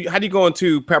do you go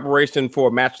into preparation for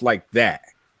a match like that,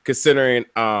 considering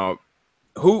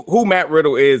who Matt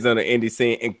Riddle is in the indie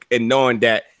scene, and knowing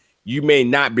that you may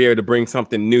not be able to bring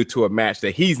something new to a match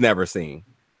that he's never seen?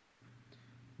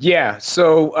 Yeah,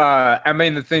 so I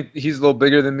mean, the thing, he's a little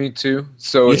bigger than me too,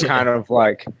 so it's kind of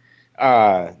like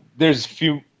there's a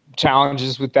few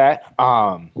challenges with that.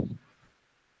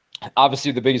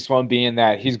 Obviously, the biggest one being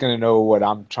that he's going to know what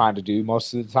I'm trying to do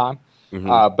most of the time.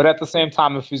 Mm-hmm. But at the same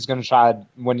time, if he's going to try,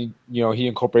 when he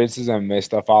incorporates his MMA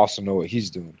stuff, I also know what he's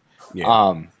doing.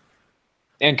 Yeah.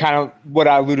 And kind of what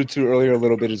I alluded to earlier a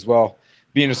little bit as well,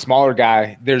 being a smaller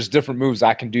guy, there's different moves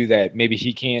I can do that maybe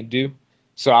he can't do.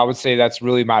 So I would say that's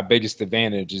really my biggest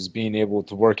advantage, is being able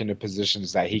to work into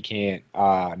positions that he can't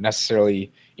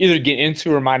necessarily either get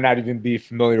into or might not even be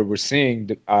familiar with seeing,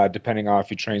 depending on if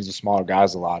he trains the smaller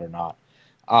guys a lot or not.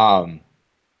 But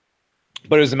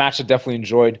it was a match I definitely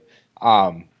enjoyed.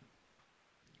 And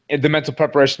the mental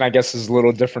preparation, I guess, is a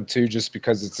little different too, just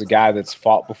because it's a guy that's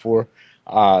fought before.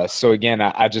 So again,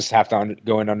 I just have to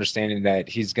go in understanding that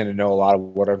he's going to know a lot of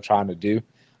what I'm trying to do.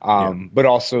 But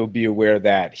also be aware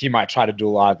that he might try to do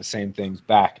a lot of the same things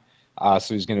back.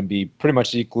 So he's going to be pretty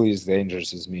much equally as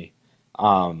dangerous as me.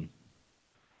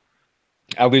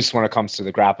 At least when it comes to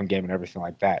the grappling game and everything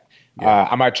like that.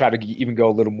 I might try to even go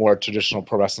a little more traditional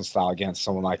pro wrestling style against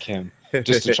someone like him,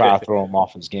 just to try to throw him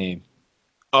off his game.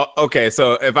 Okay,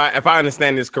 so if I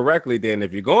understand this correctly, then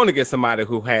if you're going to get somebody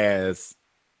who has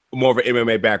more of an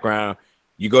MMA background,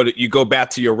 you go back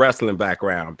to your wrestling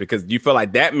background, because you feel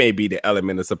like that may be the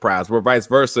element of surprise. Where vice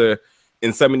versa,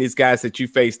 in some of these guys that you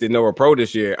faced in Nova Pro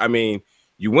this year, I mean,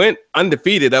 you went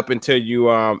undefeated up until you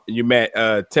met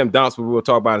Tim Dunst, who we'll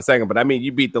talk about in a second. But I mean,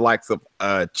 you beat the likes of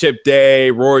Chip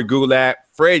Day, Rory Gulak,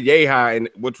 Fred Yehi,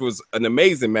 which was an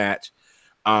amazing match.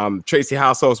 Tracy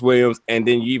Households Williams, and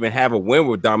then you even have a win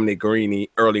with Dominic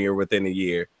Garrini earlier within the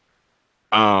year.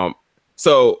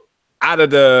 So out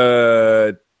of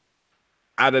the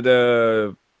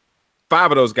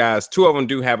 5 of those guys, 2 of them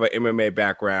do have an MMA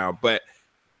background, but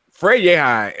Fred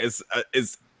Yehi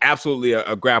is absolutely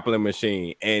a grappling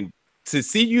machine. And to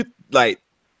see you like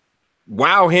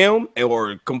wow him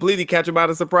or completely catch him by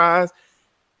the surprise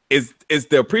is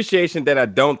the appreciation that I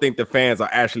don't think the fans are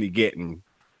actually getting.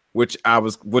 Which I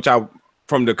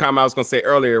from the comment I was going to say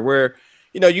earlier, where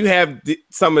you have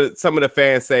some of the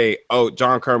fans say, "Oh,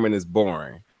 John Kerman is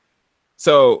boring."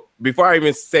 So before I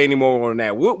even say any more on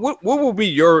that, what will be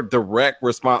your direct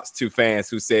response to fans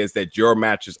who says that your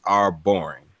matches are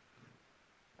boring?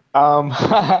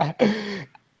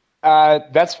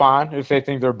 That's fine if they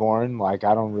think they're boring. Like,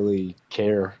 I don't really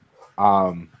care.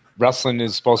 Wrestling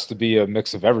is supposed to be a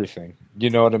mix of everything. You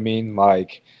know what I mean?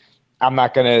 Like, I'm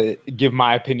not going to give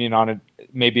my opinion on it,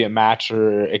 maybe a match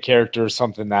or a character or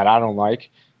something that I don't like.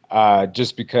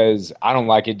 Just because I don't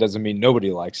like it doesn't mean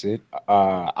nobody likes it.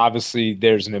 Obviously,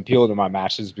 there's an appeal to my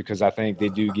matches because I think they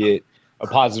do get a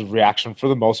positive reaction for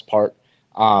the most part.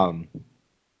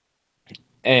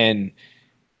 And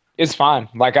it's fine.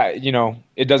 Like,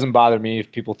 it doesn't bother me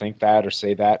if people think that or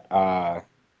say that.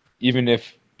 Even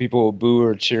if people boo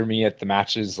or cheer me at the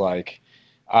matches, like,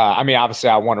 obviously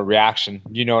I want a reaction,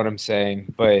 you know what I'm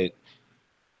saying? But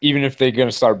even if they're going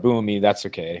to start booing me, that's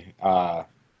okay.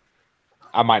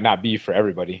 I might not be for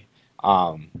everybody.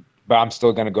 But I'm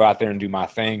still going to go out there and do my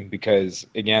thing because,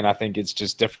 again, I think it's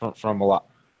just different from what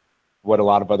a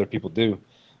lot of other people do.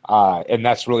 And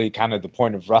that's really kind of the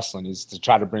point of wrestling, is to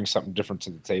try to bring something different to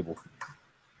the table.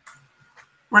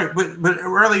 Right, but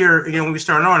earlier, again, when we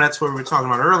started on, that's what we were talking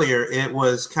about earlier. It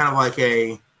was kind of like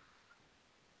there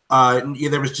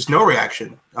was just no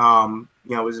reaction.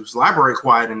 It was library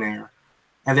quiet in there.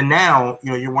 And then now,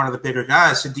 you're one of the bigger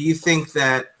guys. So do you think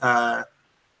that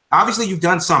obviously you've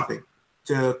done something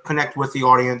to connect with the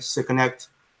audience, to connect,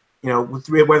 with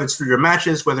whether it's through your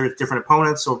matches, whether it's different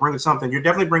opponents, or bringing something. You're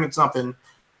definitely bringing something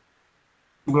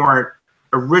you weren't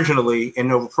originally in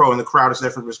Nova Pro, and the crowd is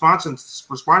definitely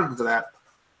responding to that.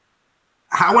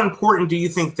 How important do you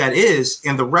think that is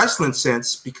in the wrestling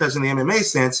sense? Because in the MMA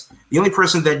sense, the only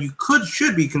person that you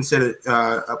should be considered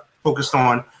focused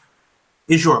on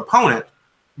is your opponent.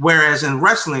 Whereas in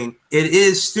wrestling, it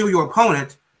is still your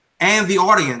opponent and the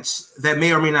audience that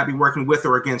may or may not be working with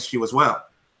or against you as well.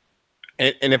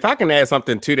 And if I can add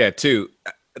something to that too,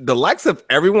 the likes of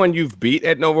everyone you've beat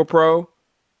at Nova Pro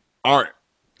aren't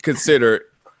considered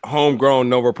homegrown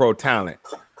Nova Pro talent.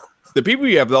 The people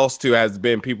you have lost to has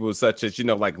been people such as,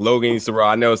 like Logan Sorrell.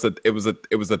 I know it was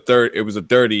a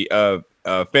dirty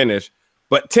finish,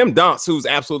 but Tim Donks, who's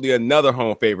absolutely another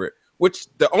home favorite. Which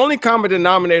the only common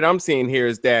denominator I'm seeing here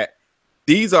is that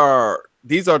these are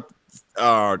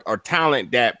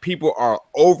talent that people are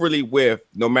overly with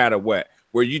no matter what,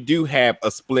 where you do have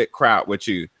a split crowd with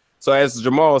you. So as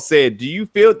Jamal said, do you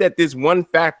feel that this one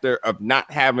factor of not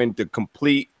having the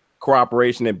complete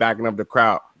cooperation and backing up the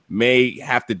crowd may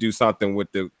have to do something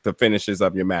with the finishes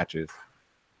of your matches?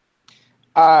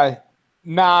 Nah,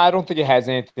 I don't think it has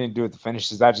anything to do with the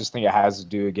finishes. I just think it has to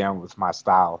do, again, with my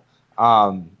style.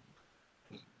 A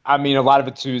lot of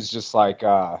it too is just like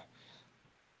all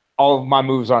of my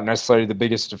moves aren't necessarily the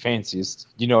biggest or fanciest.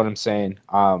 You know what I'm saying?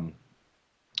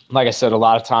 Like I said, a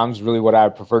lot of times really what I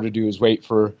prefer to do is wait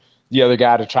for the other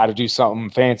guy to try to do something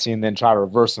fancy and then try to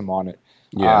reverse him on it.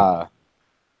 Yeah.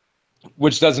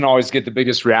 Which doesn't always get the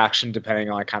biggest reaction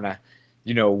depending on kind of,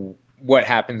 what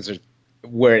happens or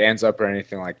where it ends up or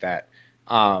anything like that.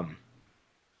 I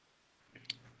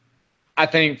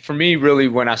think for me, really,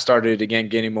 when I started, again,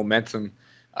 gaining momentum,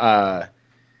 I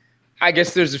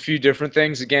guess there's a few different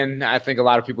things. Again, I think a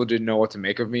lot of people didn't know what to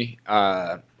make of me.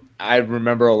 I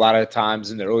remember a lot of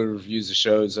times in the early reviews of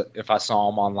shows, if I saw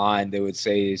them online, they would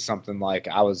say something like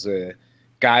I was a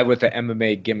guy with an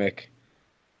MMA gimmick.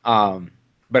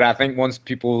 But I think once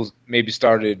people maybe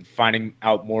started finding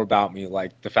out more about me,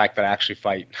 like the fact that I actually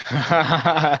fight,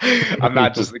 I'm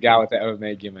not just the guy with the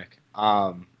MMA gimmick.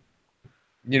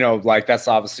 That's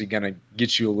obviously going to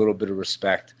get you a little bit of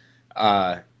respect.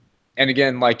 And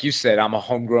again, like you said, I'm a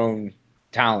homegrown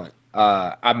talent.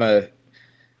 I'm a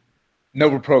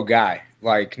Nova Pro guy,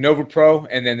 like Nova Pro.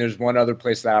 And then there's one other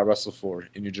place that I wrestle for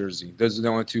in New Jersey. Those are the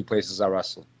only two places I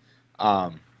wrestle.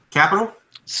 Capital?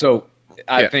 So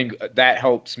I think that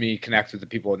helps me connect with the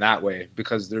people in that way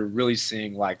because they're really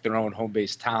seeing like their own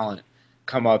home-based talent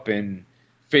come up and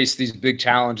face these big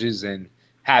challenges and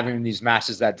having these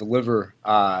matches that deliver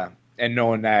and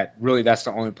knowing that really that's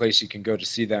the only place you can go to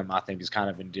see them, I think is kind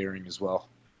of endearing as well.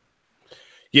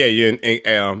 Yeah,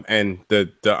 and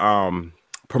the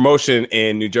promotion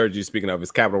in New Jersey, speaking of,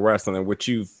 is Capital Wrestling, which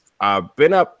you've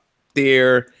been up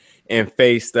there and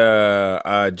faced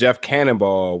Jeff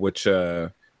Cannonball, which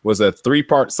was a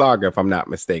 3-part saga, if I'm not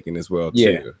mistaken, as well, too.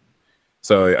 Yeah.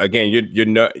 So again,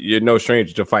 you're no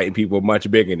stranger to fighting people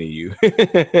much bigger than you.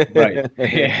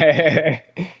 Right.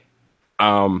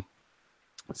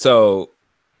 So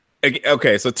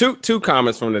okay, so two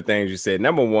comments from the things you said.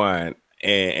 Number one,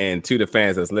 and to the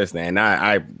fans that's listening, and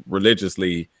I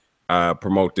religiously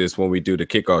promote this when we do the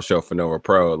kickoff show for Nova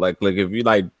Pro. Like if you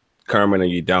like Kerman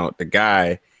and you don't, the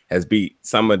guy has beat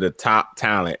some of the top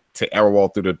talent to ever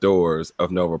walk through the doors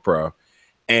of Nova Pro.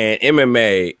 And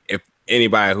MMA, if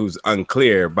anybody who's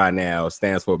unclear by now,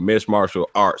 stands for Mixed Martial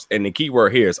Arts. And the key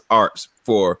word here is arts.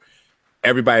 For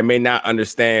everybody may not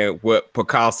understand what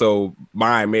Picasso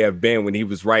mind may have been when he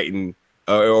was writing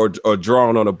or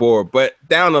drawing on the board. But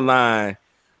down the line,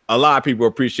 a lot of people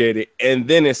appreciate it, and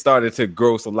then it started to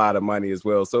gross a lot of money as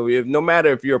well. So no matter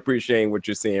if you're appreciating what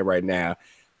you're seeing right now,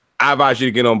 I advise you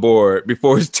to get on board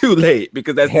before it's too late,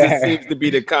 because that just seems to be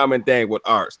the common thing with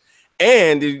arts.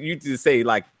 And you just say,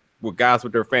 like, with guys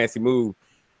with their fancy move,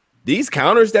 these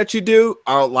counters that you do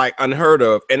are like unheard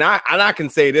of. And I can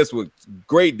say this with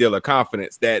great deal of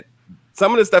confidence that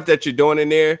some of the stuff that you're doing in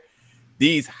there,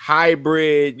 these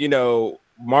hybrid,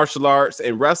 martial arts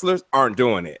and wrestlers aren't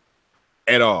doing it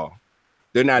at all.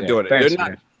 They're not doing it. Thanks,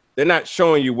 they're not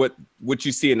showing you what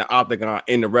you see in the octagon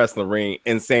in the wrestling ring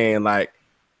and saying like,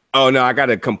 oh no, I got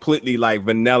to completely like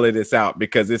vanilla this out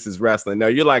because this is wrestling. No,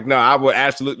 you're like, no, I will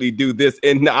absolutely do this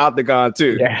in the octagon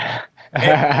too. Yeah.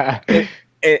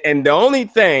 and the only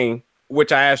thing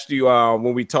which I asked you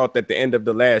when we talked at the end of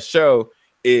the last show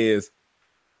is,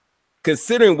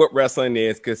 considering what wrestling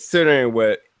is, considering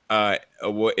what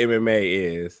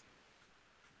MMA is,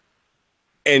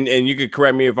 and you could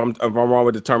correct me if I'm wrong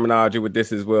with the terminology with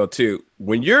this as well too.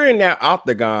 When you're in that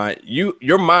octagon,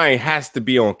 your mind has to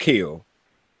be on kill.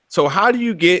 So how do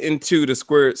you get into the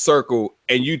squared circle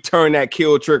and you turn that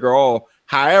kill trigger off?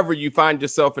 However, you find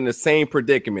yourself in the same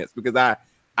predicaments, because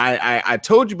I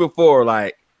told you before,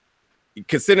 like,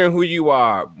 considering who you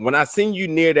are, when I seen you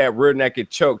near that rear naked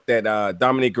choke that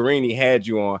Dominic Garrini had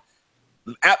you on,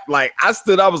 like I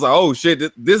stood up, I was like, oh shit,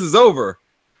 this is over.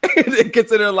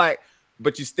 Consider like,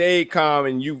 but you stayed calm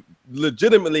and you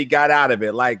legitimately got out of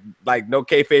it, like no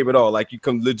kayfabe at all, like you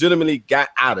legitimately got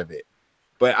out of it.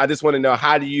 But I just want to know,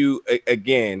 how do you,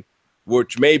 again,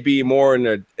 which may be more in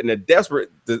a desperate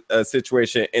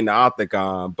situation in the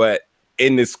octagon, but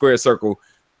in this square circle,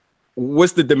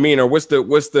 what's the demeanor? What's the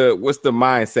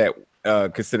mindset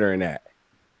considering that?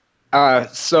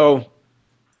 So,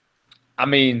 I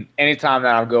mean, anytime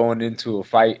that I'm going into a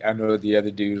fight, I know the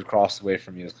other dude across the way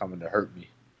from me is coming to hurt me.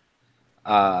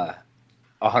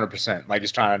 100%. Like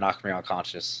he's trying to knock me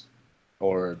unconscious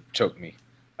or choke me.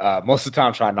 Most of the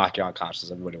time, trying to knock you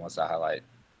unconscious. Everybody wants that highlight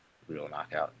real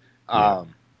knockout.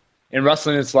 In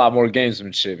wrestling, it's a lot more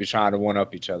gamesmanship. You're trying to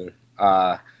one-up each other.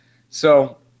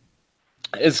 So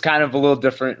it's kind of a little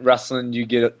different. Wrestling, you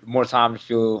get more time to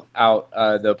feel out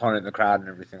the opponent in the crowd and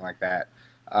everything like that.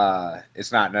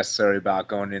 It's not necessarily about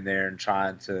going in there and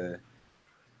trying to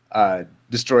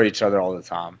destroy each other all the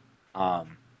time.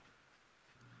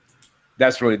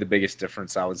 That's really the biggest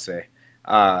difference, I would say.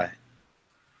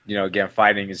 Again,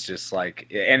 fighting is just like,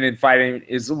 and then fighting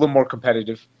is a little more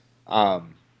competitive.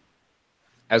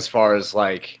 As far as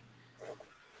like,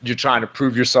 you're trying to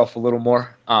prove yourself a little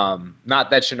more. Not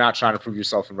that you're not trying to prove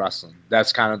yourself in wrestling.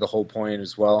 That's kind of the whole point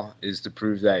as well, is to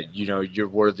prove that, you're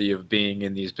worthy of being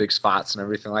in these big spots and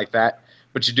everything like that.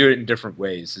 But you do it in different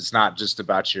ways. It's not just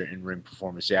about your in-ring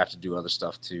performance. You have to do other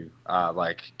stuff too,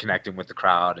 like connecting with the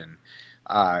crowd and,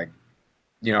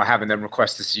 having them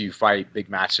request to see you fight big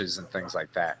matches and things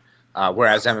like that.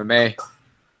 Whereas MMA,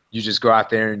 you just go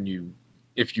out there and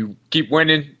if you keep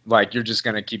winning, like, you're just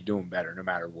going to keep doing better no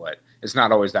matter what. It's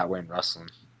not always that way in wrestling.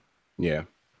 Yeah.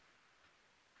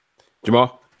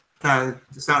 Jamal?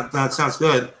 That sounds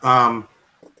good.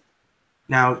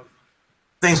 Now,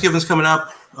 Thanksgiving's coming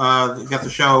up. We got the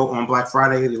show on Black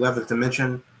Friday, the 11th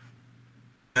Dimension.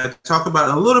 Talk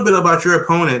about a little bit about your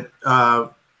opponent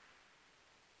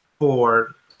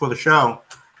for the show,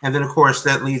 and then of course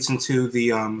that leads into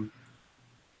the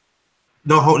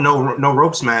no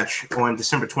ropes match on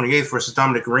December 28th versus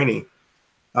Dominic Garrini.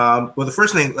 Well, the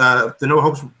first thing, the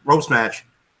no ropes match.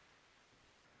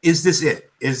 Is this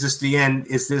it? Is this the end?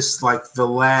 Is this like the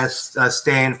last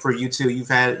stand for you two? You've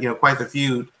had quite the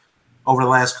feud over the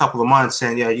last couple of months,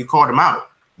 and you called him out,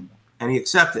 and he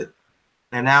accepted,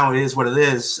 and now it is what it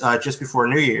is. Just before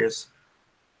New Year's.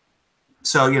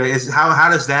 So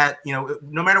how does that,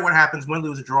 no matter what happens, win,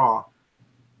 lose, or draw,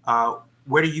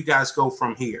 where do you guys go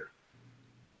from here?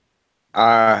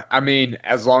 I mean,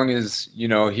 as long as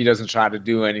he doesn't try to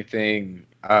do anything,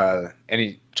 try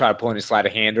to pull any sleight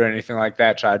of hand or anything like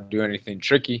that, try to do anything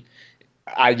tricky,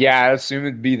 I assume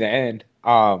it'd be the end.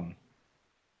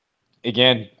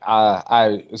 Again,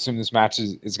 I assume this match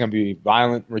is going to be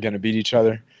violent. We're going to beat each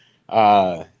other.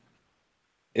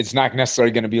 It's not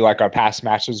necessarily going to be like our past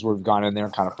matches where we've gone in there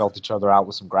and kind of felt each other out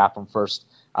with some grappling first.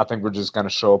 I think we're just going to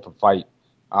show up and fight.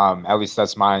 At least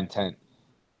that's my intent.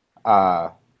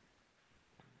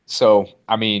 So,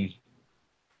 I mean,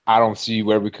 I don't see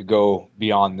where we could go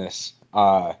beyond this.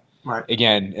 Right.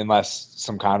 Again, unless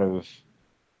some kind of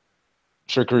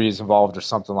trickery is involved or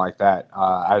something like that.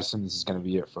 I assume this is going to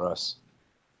be it for us.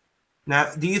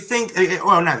 Now, do you think,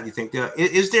 well, not do you think,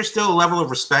 is there still a level of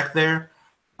respect there?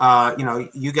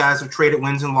 You guys have traded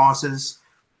wins and losses.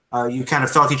 You kind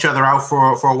of felt each other out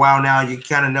for a while now. You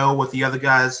kind of know what the other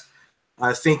guy's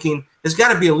thinking. There's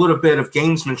got to be a little bit of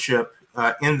gamesmanship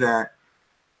in that,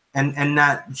 and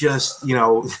not just, you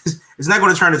know, it's not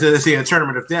going to turn into a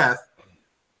tournament of death.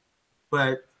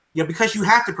 But, you know, because you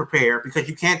have to prepare, because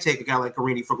you can't take a guy like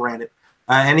Garrini for granted,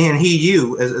 and he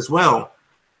you as well.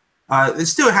 There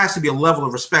still has to be a level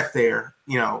of respect there,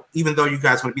 you know, even though you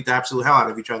guys want to beat the absolute hell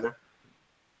out of each other.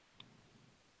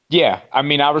 Yeah, I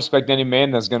mean, I respect any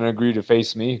man that's going to agree to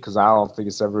face me because I don't think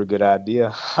it's ever a good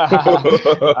idea.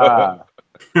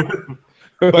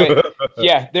 But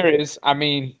yeah, there is. I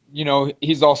mean, you know,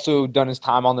 he's also done his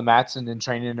time on the mats and in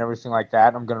training and everything like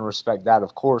that. I'm going to respect that,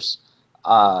 of course.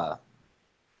 But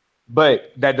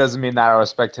that doesn't mean that I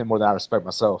respect him more than I respect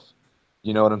myself.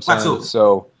 You know what I'm saying? Absolutely.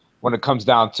 So when it comes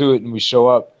down to it and we show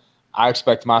up, I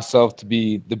expect myself to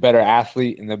be the better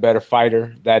athlete and the better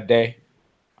fighter that day.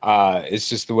 It's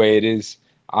just the way it is.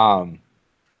 And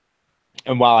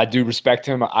while I do respect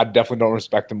him, I definitely don't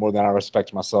respect him more than I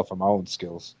respect myself and my own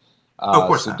skills. Of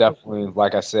course so not. definitely,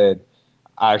 like I said,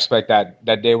 I expect that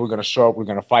day we're going to show up, we're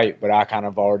going to fight, but I kind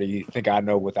of already think I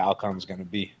know what the outcome is going to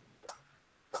be.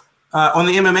 On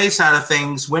the MMA side of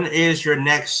things, when is your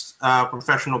next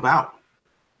professional bout?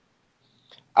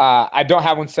 I don't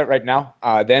have one set right now.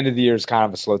 The end of the year is kind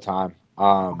of a slow time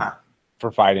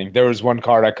for fighting. There was one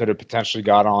card I could have potentially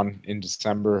got on in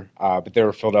December, but they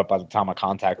were filled up by the time I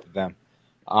contacted them.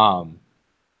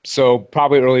 So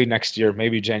probably early next year,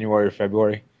 maybe January or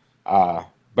February.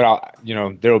 But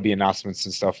there will be announcements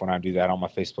and stuff when I do that on my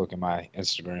Facebook and my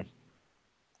Instagram.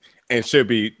 And should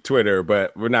be Twitter,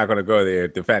 but we're not going to go there.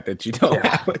 The fact that you don't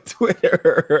have a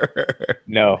Twitter.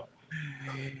 No.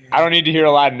 I don't need to hear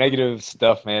a lot of negative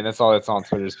stuff, man. That's all that's on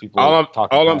Twitter is people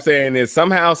talking. All I'm saying is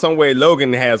somehow, some way,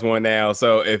 Logan has one now.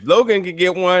 So if Logan can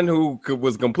get one who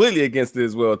was completely against it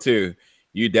as well, too,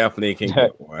 you definitely can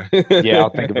get one. Yeah, I'll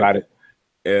think about it.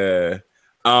 Yeah.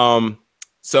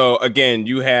 So again,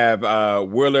 you have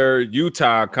Wheeler,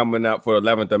 Utah coming up for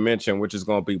 11th Dimension, which is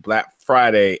going to be Black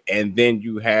Friday, and then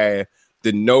you have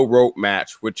the no rope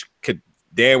match, which could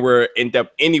end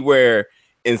up anywhere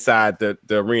inside the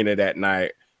arena that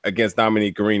night against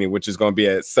Dominique Garrini, which is going to be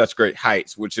at Such Great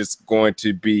Heights, which is going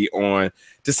to be on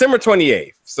December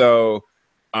 28th. So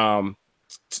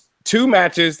two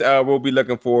matches we'll be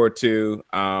looking forward to.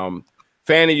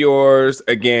 Fan of yours,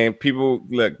 again, people,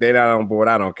 look, they're not on board.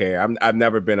 I don't care. I've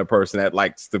never been a person that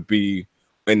likes to be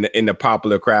in the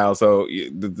popular crowd. So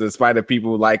despite if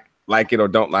people like it or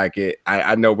don't like it,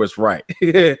 I know what's right.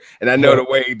 And I know the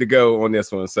way to go on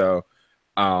this one. So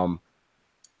a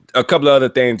couple of other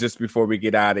things just before we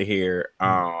get out of here.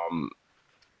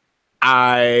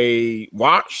 I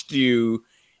watched you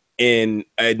in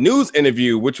a news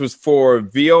interview, which was for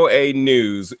VOA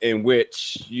News, in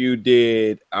which you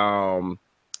did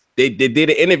they did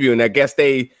an interview, and I guess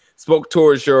they spoke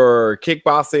towards your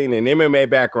kickboxing and MMA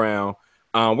background,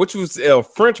 which was a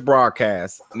French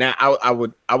broadcast. Now I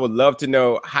would love to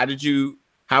know how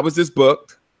was this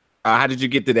booked? How did you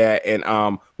get to that, and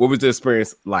what was the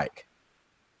experience like?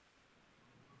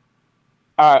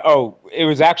 It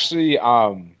was actually it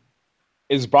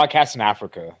was broadcast in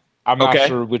Africa. I'm not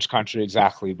sure which country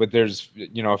exactly, but there's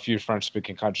a few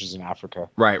French-speaking countries in Africa.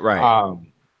 Right.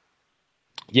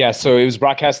 Yeah, so it was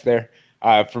broadcast there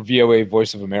for VOA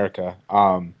Voice of America.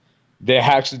 They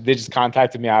just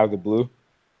contacted me out of the blue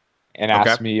and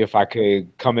asked me if I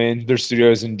could come in. Their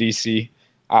studio's in DC.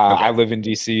 I live in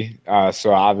DC,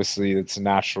 so obviously it's a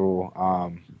natural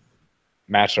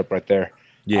matchup right there.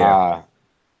 Yeah,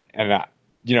 and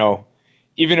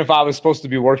even if I was supposed to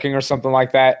be working or something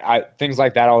like that, things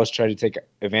like that I always try to take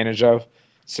advantage of.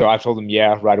 So I told them,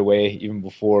 right away, even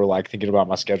before thinking about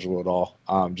my schedule at all,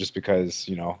 just because,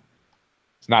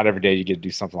 it's not every day you get to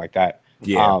do something like that.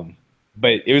 Yeah.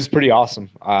 But it was pretty awesome.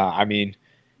 I mean,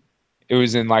 it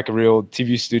was in a real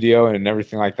TV studio and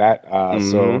everything like that.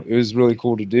 So it was really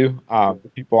cool to do.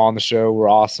 The people on the show were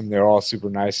awesome. They were all super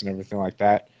nice and everything like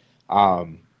that.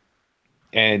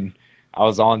 And I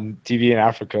was on TV in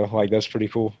Africa. That's pretty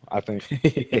cool, I think.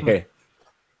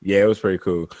 Yeah, it was pretty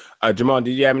cool. Jamal,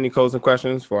 did you have any closing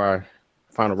questions for our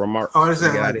final remarks?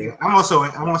 I'm also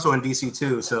in DC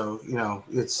too, so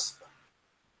it's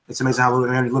amazing how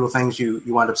many little things you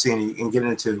wind up seeing and getting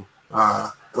into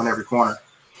on every corner.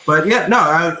 But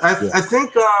I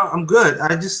think I'm good.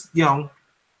 I just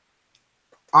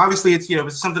obviously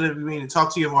it's something that we need to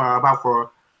talk to you about for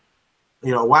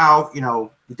a while. You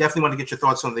definitely want to get your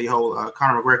thoughts on the whole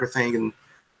Conor McGregor thing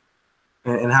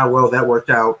and how well that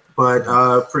worked out. But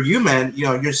for you, man,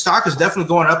 your stock is definitely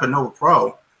going up at Nova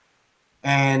Pro,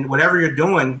 and whatever you're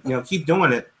doing, keep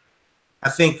doing it. I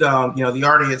think the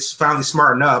audience finally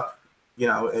smarten up,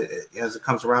 as it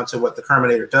comes around to what the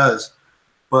Terminator does.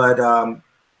 But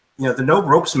the no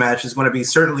ropes match is going to be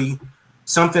certainly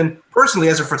something. Personally,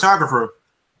 as a photographer,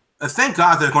 thank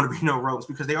God there's going to be no ropes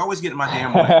because they always get in my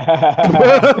damn way.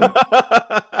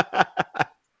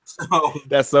 So,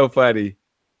 that's so funny.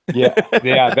 Yeah,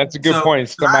 that's a good point.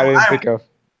 Somebody didn't think of.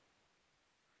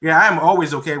 Yeah, I am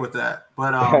always okay with that,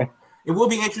 but it will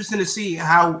be interesting to see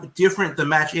how different the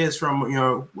match is from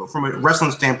a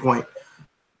wrestling standpoint,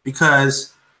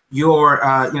 because you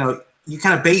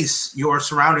kind of base your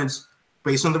surroundings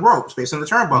based on the ropes, based on the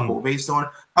turnbuckle, based on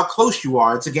how close you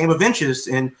are. It's a game of inches,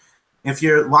 and if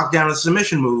you're locked down in a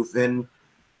submission move and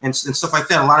stuff like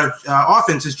that, a lot of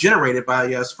offense is generated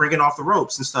by springing off the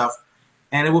ropes and stuff.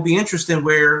 And it will be interesting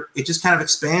where it just kind of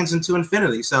expands into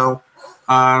infinity. So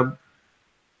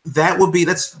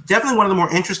that's definitely one of the more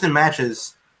interesting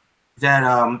matches that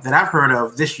I've heard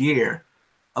of this year,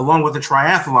 along with the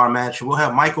triathlon match. We'll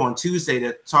have Michael on Tuesday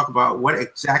to talk about what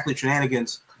exactly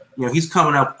shenanigans. He's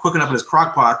cooking up in his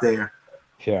crock pot there.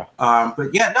 Yeah.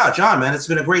 But yeah, no, John, man, it's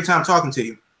been a great time talking to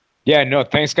you. Yeah, no,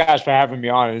 thanks guys for having me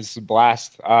on. It's a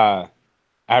blast. I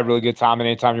had a really good time, and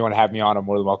anytime you want to have me on, I'm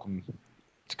more than welcome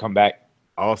to come back.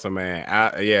 Awesome, man.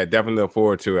 Definitely look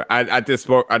forward to it. I just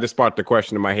sparked the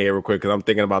question in my head real quick because I'm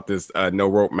thinking about this no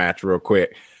rope match real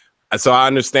quick. So I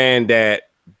understand that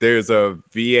there's a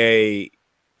VA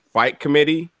fight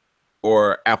committee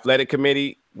or athletic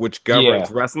committee which governs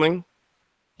wrestling.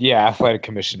 Yeah, athletic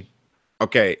commission.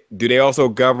 Okay. Do they also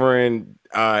govern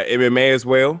MMA as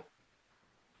well?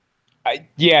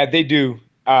 Yeah, they do.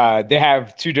 They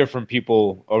have two different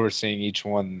people overseeing each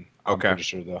one. I'm pretty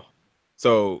sure though.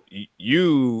 So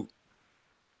you,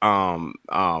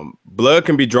 blood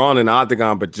can be drawn in the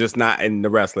octagon, but just not in the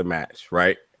wrestling match,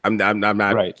 right? I'm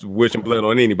not wishing blood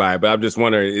on anybody, but I'm just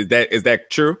wondering, is that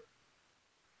true?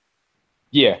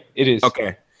 Yeah, it is.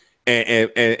 Okay.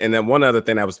 And then one other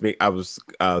thing I was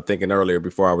thinking earlier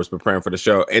before I was preparing for the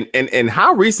show, and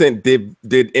how recent did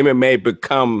MMA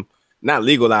become not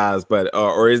legalized, but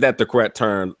or is that the correct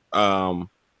term? Or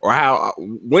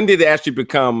when did it actually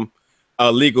become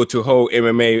legal to hold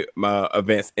MMA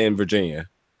events in Virginia?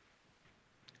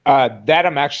 That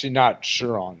I'm actually not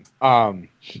sure on.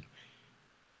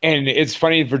 And it's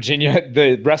funny, Virginia,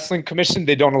 the Wrestling Commission,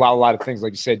 they don't allow a lot of things.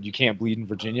 Like you said, you can't bleed in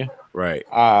Virginia. Right.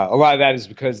 A lot of that is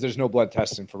because there's no blood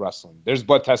testing for wrestling. There's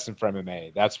blood testing for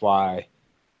MMA. That's why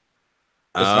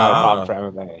it's not a problem for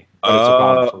MMA, but it's a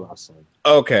problem for wrestling.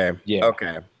 Okay. Yeah.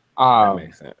 Okay. That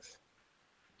makes sense.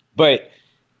 But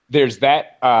there's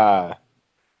that. Oh,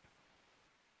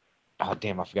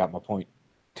 damn, I forgot my point.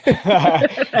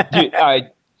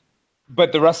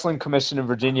 But the Wrestling Commission in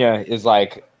Virginia is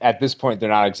like, at this point, they're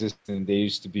not existing. They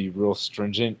used to be real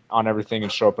stringent on everything and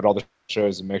show up at all the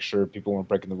shows and make sure people weren't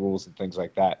breaking the rules and things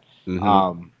like that.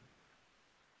 Mm-hmm.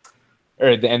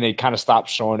 And they kind of stopped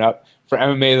showing up. For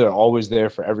MMA, they're always there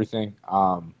for everything.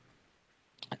 And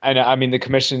I mean, the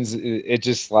commissions, it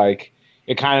just like,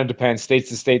 it kind of depends. State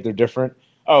to state, they're different.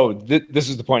 Oh, this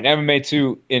is the point. MMA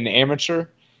too, in amateur,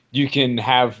 you can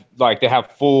have, like, they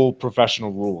have full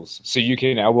professional rules. So you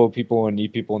can elbow people and knee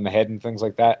people in the head and things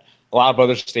like that. A lot of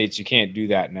other states, you can't do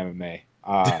that in MMA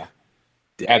at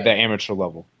the amateur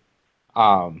level.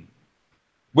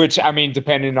 Which, I mean,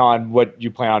 depending on what you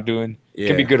plan on doing,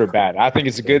 can be good or bad. I think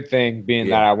it's a good thing, being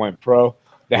that I went pro,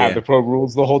 to have the pro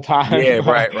rules the whole time. Yeah,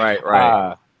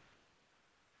 right.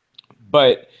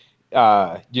 But,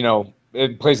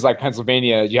 in places like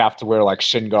Pennsylvania, you have to wear, like,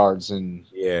 shin guards and...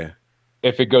 Yeah.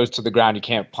 If it goes to the ground, you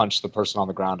can't punch the person on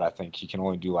the ground. I think you can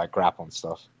only do like grappling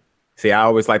stuff. See, I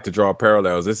always like to draw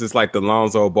parallels. This is like the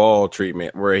Lonzo Ball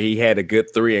treatment, where he had a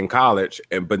good three in college,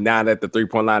 but now that the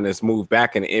 3-point line is moved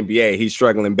back in the NBA, he's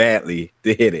struggling badly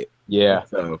to hit it. Yeah.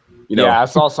 So I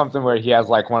saw something where he has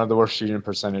like one of the worst shooting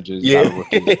percentages. Yeah.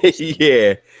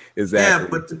 Yeah. Exactly. Yeah,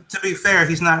 but to be fair,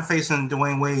 he's not facing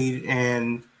Dwayne Wade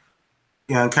and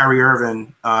Kyrie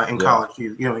Irving in college.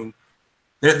 You know what I mean?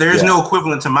 There's no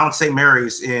equivalent to Mount St.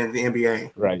 Mary's in the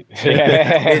NBA. Right.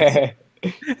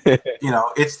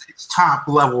 It's top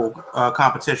level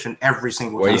competition every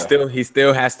single time. He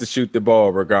still has to shoot the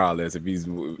ball regardless. If he's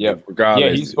regardless. Yeah,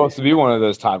 he's supposed to be one of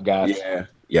those top guys.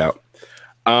 Yeah.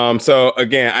 So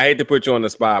again, I hate to put you on the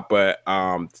spot, but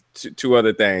two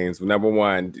other things. Number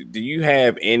one, do you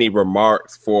have any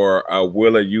remarks for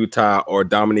Wheeler Yuta or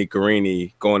Dominic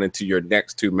Garrini going into your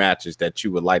next two matches that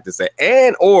you would like to say,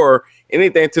 and or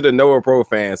anything to the Noah Pro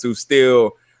fans who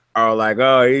still are like,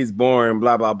 oh, he's boring,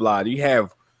 blah blah blah? Do you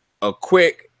have a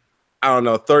quick,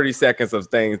 30 seconds of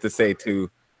things to say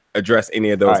to address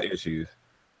any of those issues?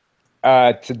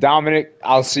 To Dominic,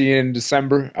 I'll see you in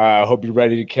December. Hope you're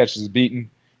ready to catch us beating.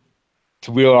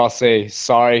 To Wheeler, I'll say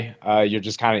sorry. You're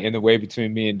just kind of in the way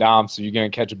between me and Dom, so you're gonna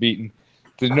catch a beating.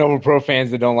 To the Nova Pro fans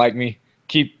that don't like me,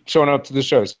 keep showing up to the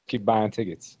shows. Keep buying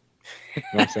tickets. You know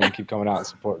what I'm saying? Keep coming out and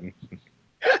supporting.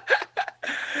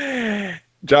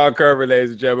 John Kerman,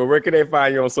 ladies and gentlemen, where can they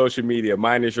find you on social media?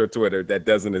 Mine is your Twitter that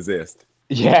doesn't exist.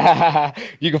 Yeah,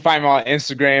 you can find me on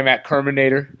Instagram at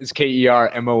Kerminator. It's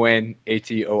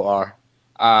KerMonator.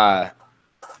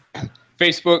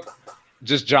 Facebook,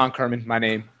 just John Kerman, my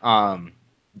name.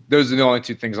 Those are the only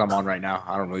two things I'm on right now.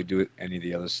 I don't really do any of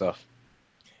the other stuff.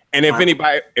 And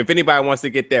if anybody wants to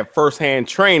get that firsthand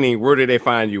training, where do they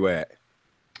find you at?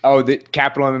 Oh, the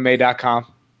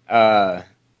CapitalMMA.com.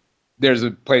 There's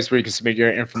a place where you can submit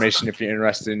your information if you're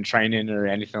interested in training or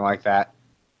anything like that.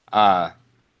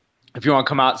 If you want to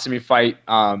come out and see me fight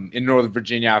in Northern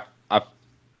Virginia, I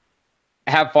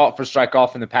have fought for Strike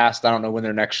Off in the past. I don't know when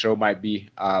their next show might be,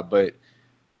 but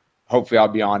hopefully I'll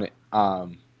be on it.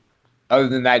 Other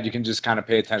than that, you can just kind of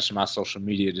pay attention to my social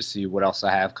media to see what else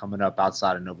I have coming up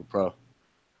outside of Nova Pro.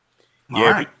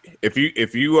 Yeah, right.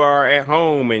 if you are at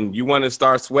home and you want to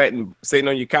start sweating, sitting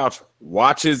on your couch,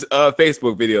 watch his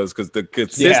Facebook videos, because the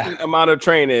consistent amount of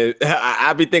training,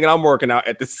 I be thinking I'm working out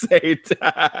at the same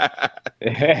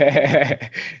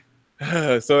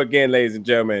time. So again, ladies and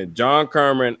gentlemen, John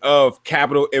Kerman of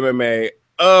Capital MMA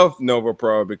of Nova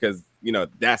Pro, because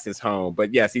that's his home.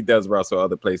 But yes, he does wrestle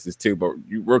other places too. But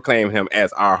we're claiming him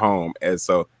as our home,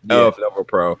 of Nova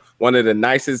Pro. One of the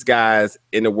nicest guys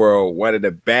in the world, one of the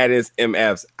baddest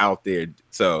MFs out there.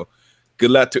 So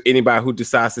good luck to anybody who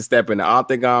decides to step in the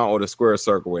octagon or the square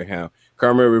circle with him.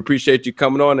 Kerman, we appreciate you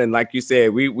coming on, and like you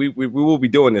said, we will be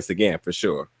doing this again for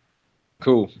sure.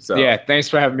 Cool. So yeah, thanks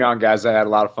for having me on, guys. I had a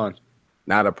lot of fun.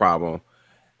 Not a problem.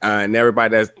 And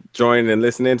everybody that's joining and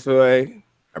listening today,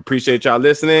 appreciate y'all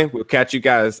listening. We'll catch you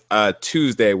guys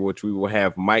Tuesday, which we will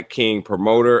have Mike King,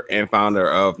 promoter and founder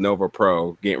of Nova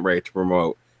Pro, getting ready to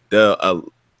promote the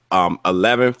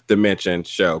 11th Dimension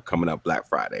show coming up Black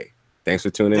Friday. Thanks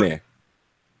for tuning in.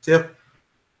 Yep.